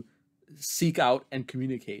have to seek out and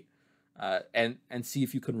communicate, and see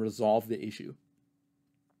if you can resolve the issue.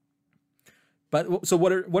 But so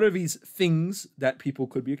what are these things that people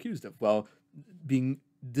could be accused of? Well, being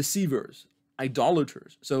deceivers,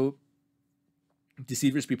 idolaters. So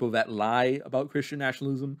deceivers, people that lie about Christian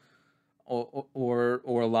nationalism, or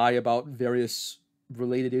lie about various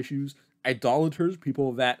related issues. Idolaters,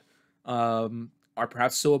 people that are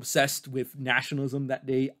perhaps so obsessed with nationalism that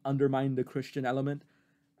they undermine the Christian element,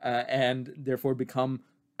 and therefore become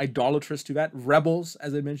idolatrous to that. Rebels,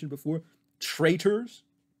 as I mentioned before. Traitors,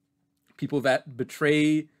 people that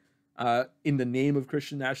betray in the name of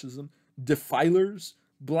Christian nationalism. Defilers,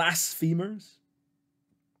 blasphemers,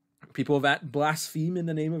 people that blaspheme in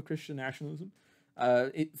the name of Christian nationalism.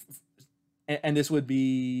 And this would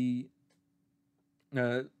be,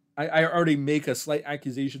 I already make a slight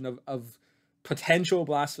accusation of potential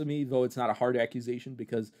blasphemy, though it's not a hard accusation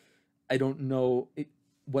because I don't know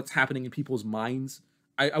what's happening in people's minds.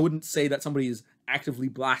 I wouldn't say that somebody is actively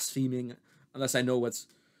blaspheming unless I know what's,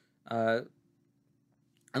 unless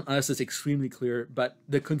it's extremely clear. But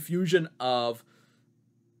the confusion of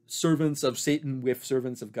servants of Satan with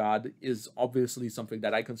servants of God is obviously something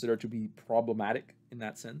that I consider to be problematic in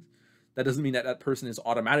that sense. That doesn't mean that that person is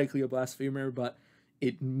automatically a blasphemer, but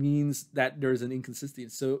it means that there's an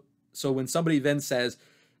inconsistency. So when somebody then says,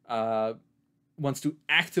 wants to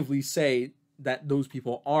actively say that those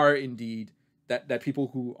people are indeed, that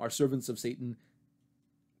people who are servants of Satan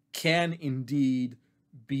can indeed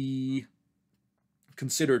be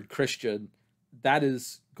considered Christian, that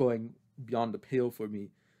is going beyond the pale for me.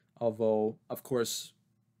 Although, of course,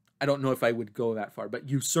 I don't know if I would go that far. But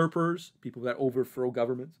usurpers, people that overthrow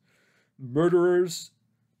governments, murderers,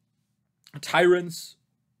 tyrants,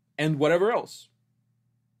 and whatever else,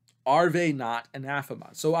 are they not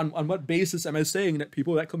anathema? So on what basis am I saying that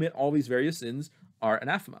people that commit all these various sins are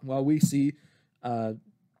anathema? Well, we see,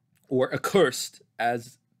 or accursed,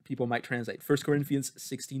 as people might translate. 1 Corinthians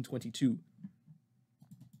 16:22.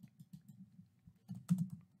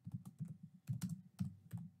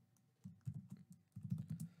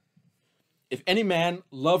 If any man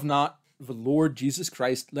love not the Lord Jesus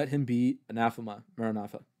Christ, let him be anathema,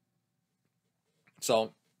 Maranatha.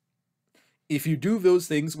 So, if you do those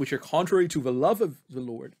things which are contrary to the love of the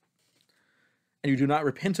Lord, and you do not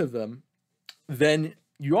repent of them, then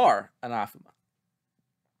you are anathema,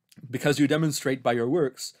 because you demonstrate by your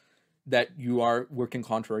works that you are working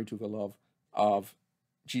contrary to the love of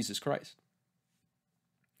Jesus Christ.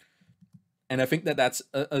 And I think that that's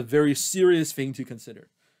a very serious thing to consider.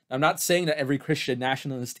 I'm not saying that every Christian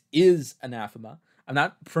nationalist is anathema. I'm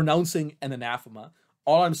not pronouncing an anathema.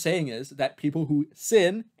 All I'm saying is that people who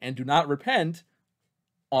sin and do not repent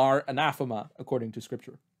are anathema according to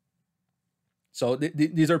Scripture. So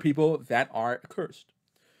these are people that are accursed.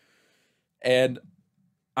 And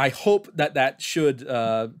I hope that that should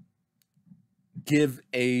give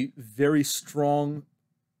a very strong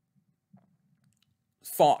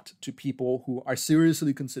thought to people who are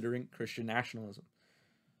seriously considering Christian nationalism.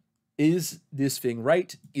 Is this thing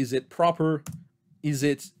right? Is it proper? Is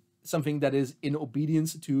it something that is in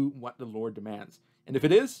obedience to what the Lord demands? And if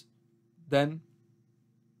it is, then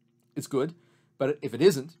it's good. But if it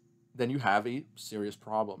isn't, then you have a serious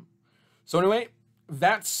problem. So anyway,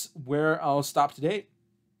 that's where I'll stop today.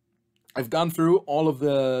 I've gone through all of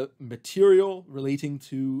the material relating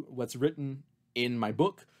to what's written in my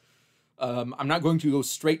book. I'm not going to go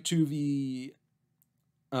straight to the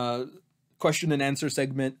question and answer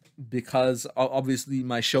segment because obviously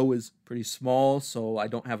my show is pretty small, so I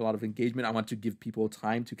don't have a lot of engagement. I want to give people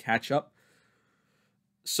time to catch up.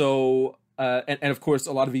 So, and of course,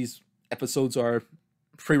 a lot of these episodes are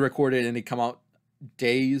pre-recorded and they come out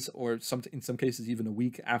days or in some cases even a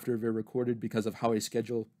week after they're recorded because of how I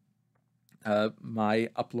schedule my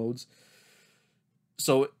uploads.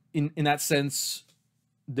 So in that sense,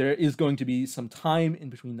 there is going to be some time in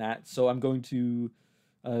between that. So I'm going to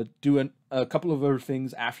do a couple of other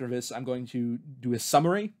things after this. I'm going to do a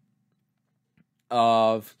summary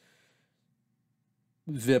of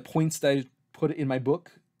the points that I put in my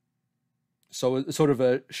book. So sort of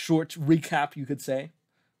a short recap, you could say.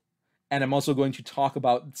 And I'm also going to talk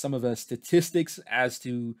about some of the statistics as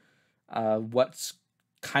to what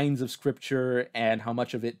kinds of scripture and how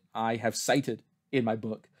much of it I have cited in my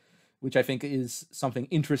book, which I think is something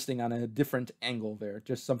interesting on a different angle there,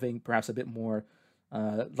 just something perhaps a bit more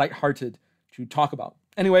lighthearted to talk about.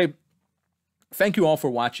 Anyway, thank you all for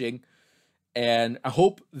watching, and I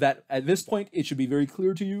hope that at this point it should be very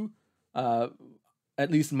clear to you,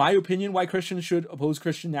 at least my opinion, why Christians should oppose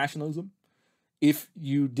Christian nationalism. If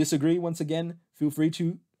you disagree, once again, feel free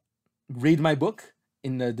to read my book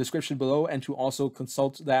in the description below and to also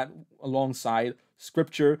consult that alongside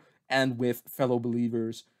scripture and with fellow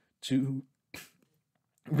believers to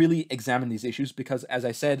really examine these issues, because as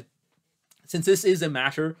I said, since this is a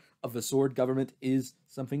matter of the sword, government is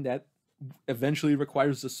something that eventually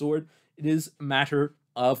requires the sword. It is a matter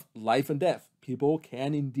of life and death. People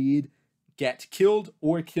can indeed get killed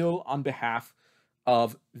or kill on behalf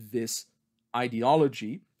of this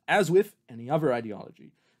ideology, as with any other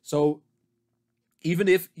ideology. So even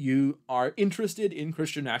if you are interested in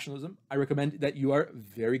Christian nationalism, I recommend that you are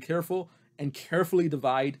very careful and carefully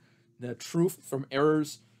divide the truth from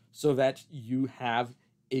errors so that you have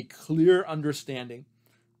a clear understanding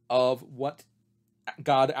of what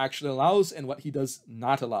God actually allows and what he does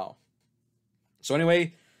not allow. So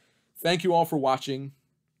anyway, thank you all for watching.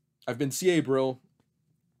 I've been C.A. Brill,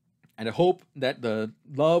 and I hope that the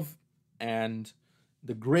love and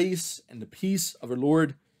the grace and the peace of our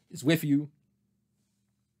Lord is with you.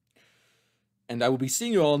 And I will be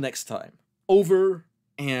seeing you all next time. Over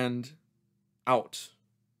and out.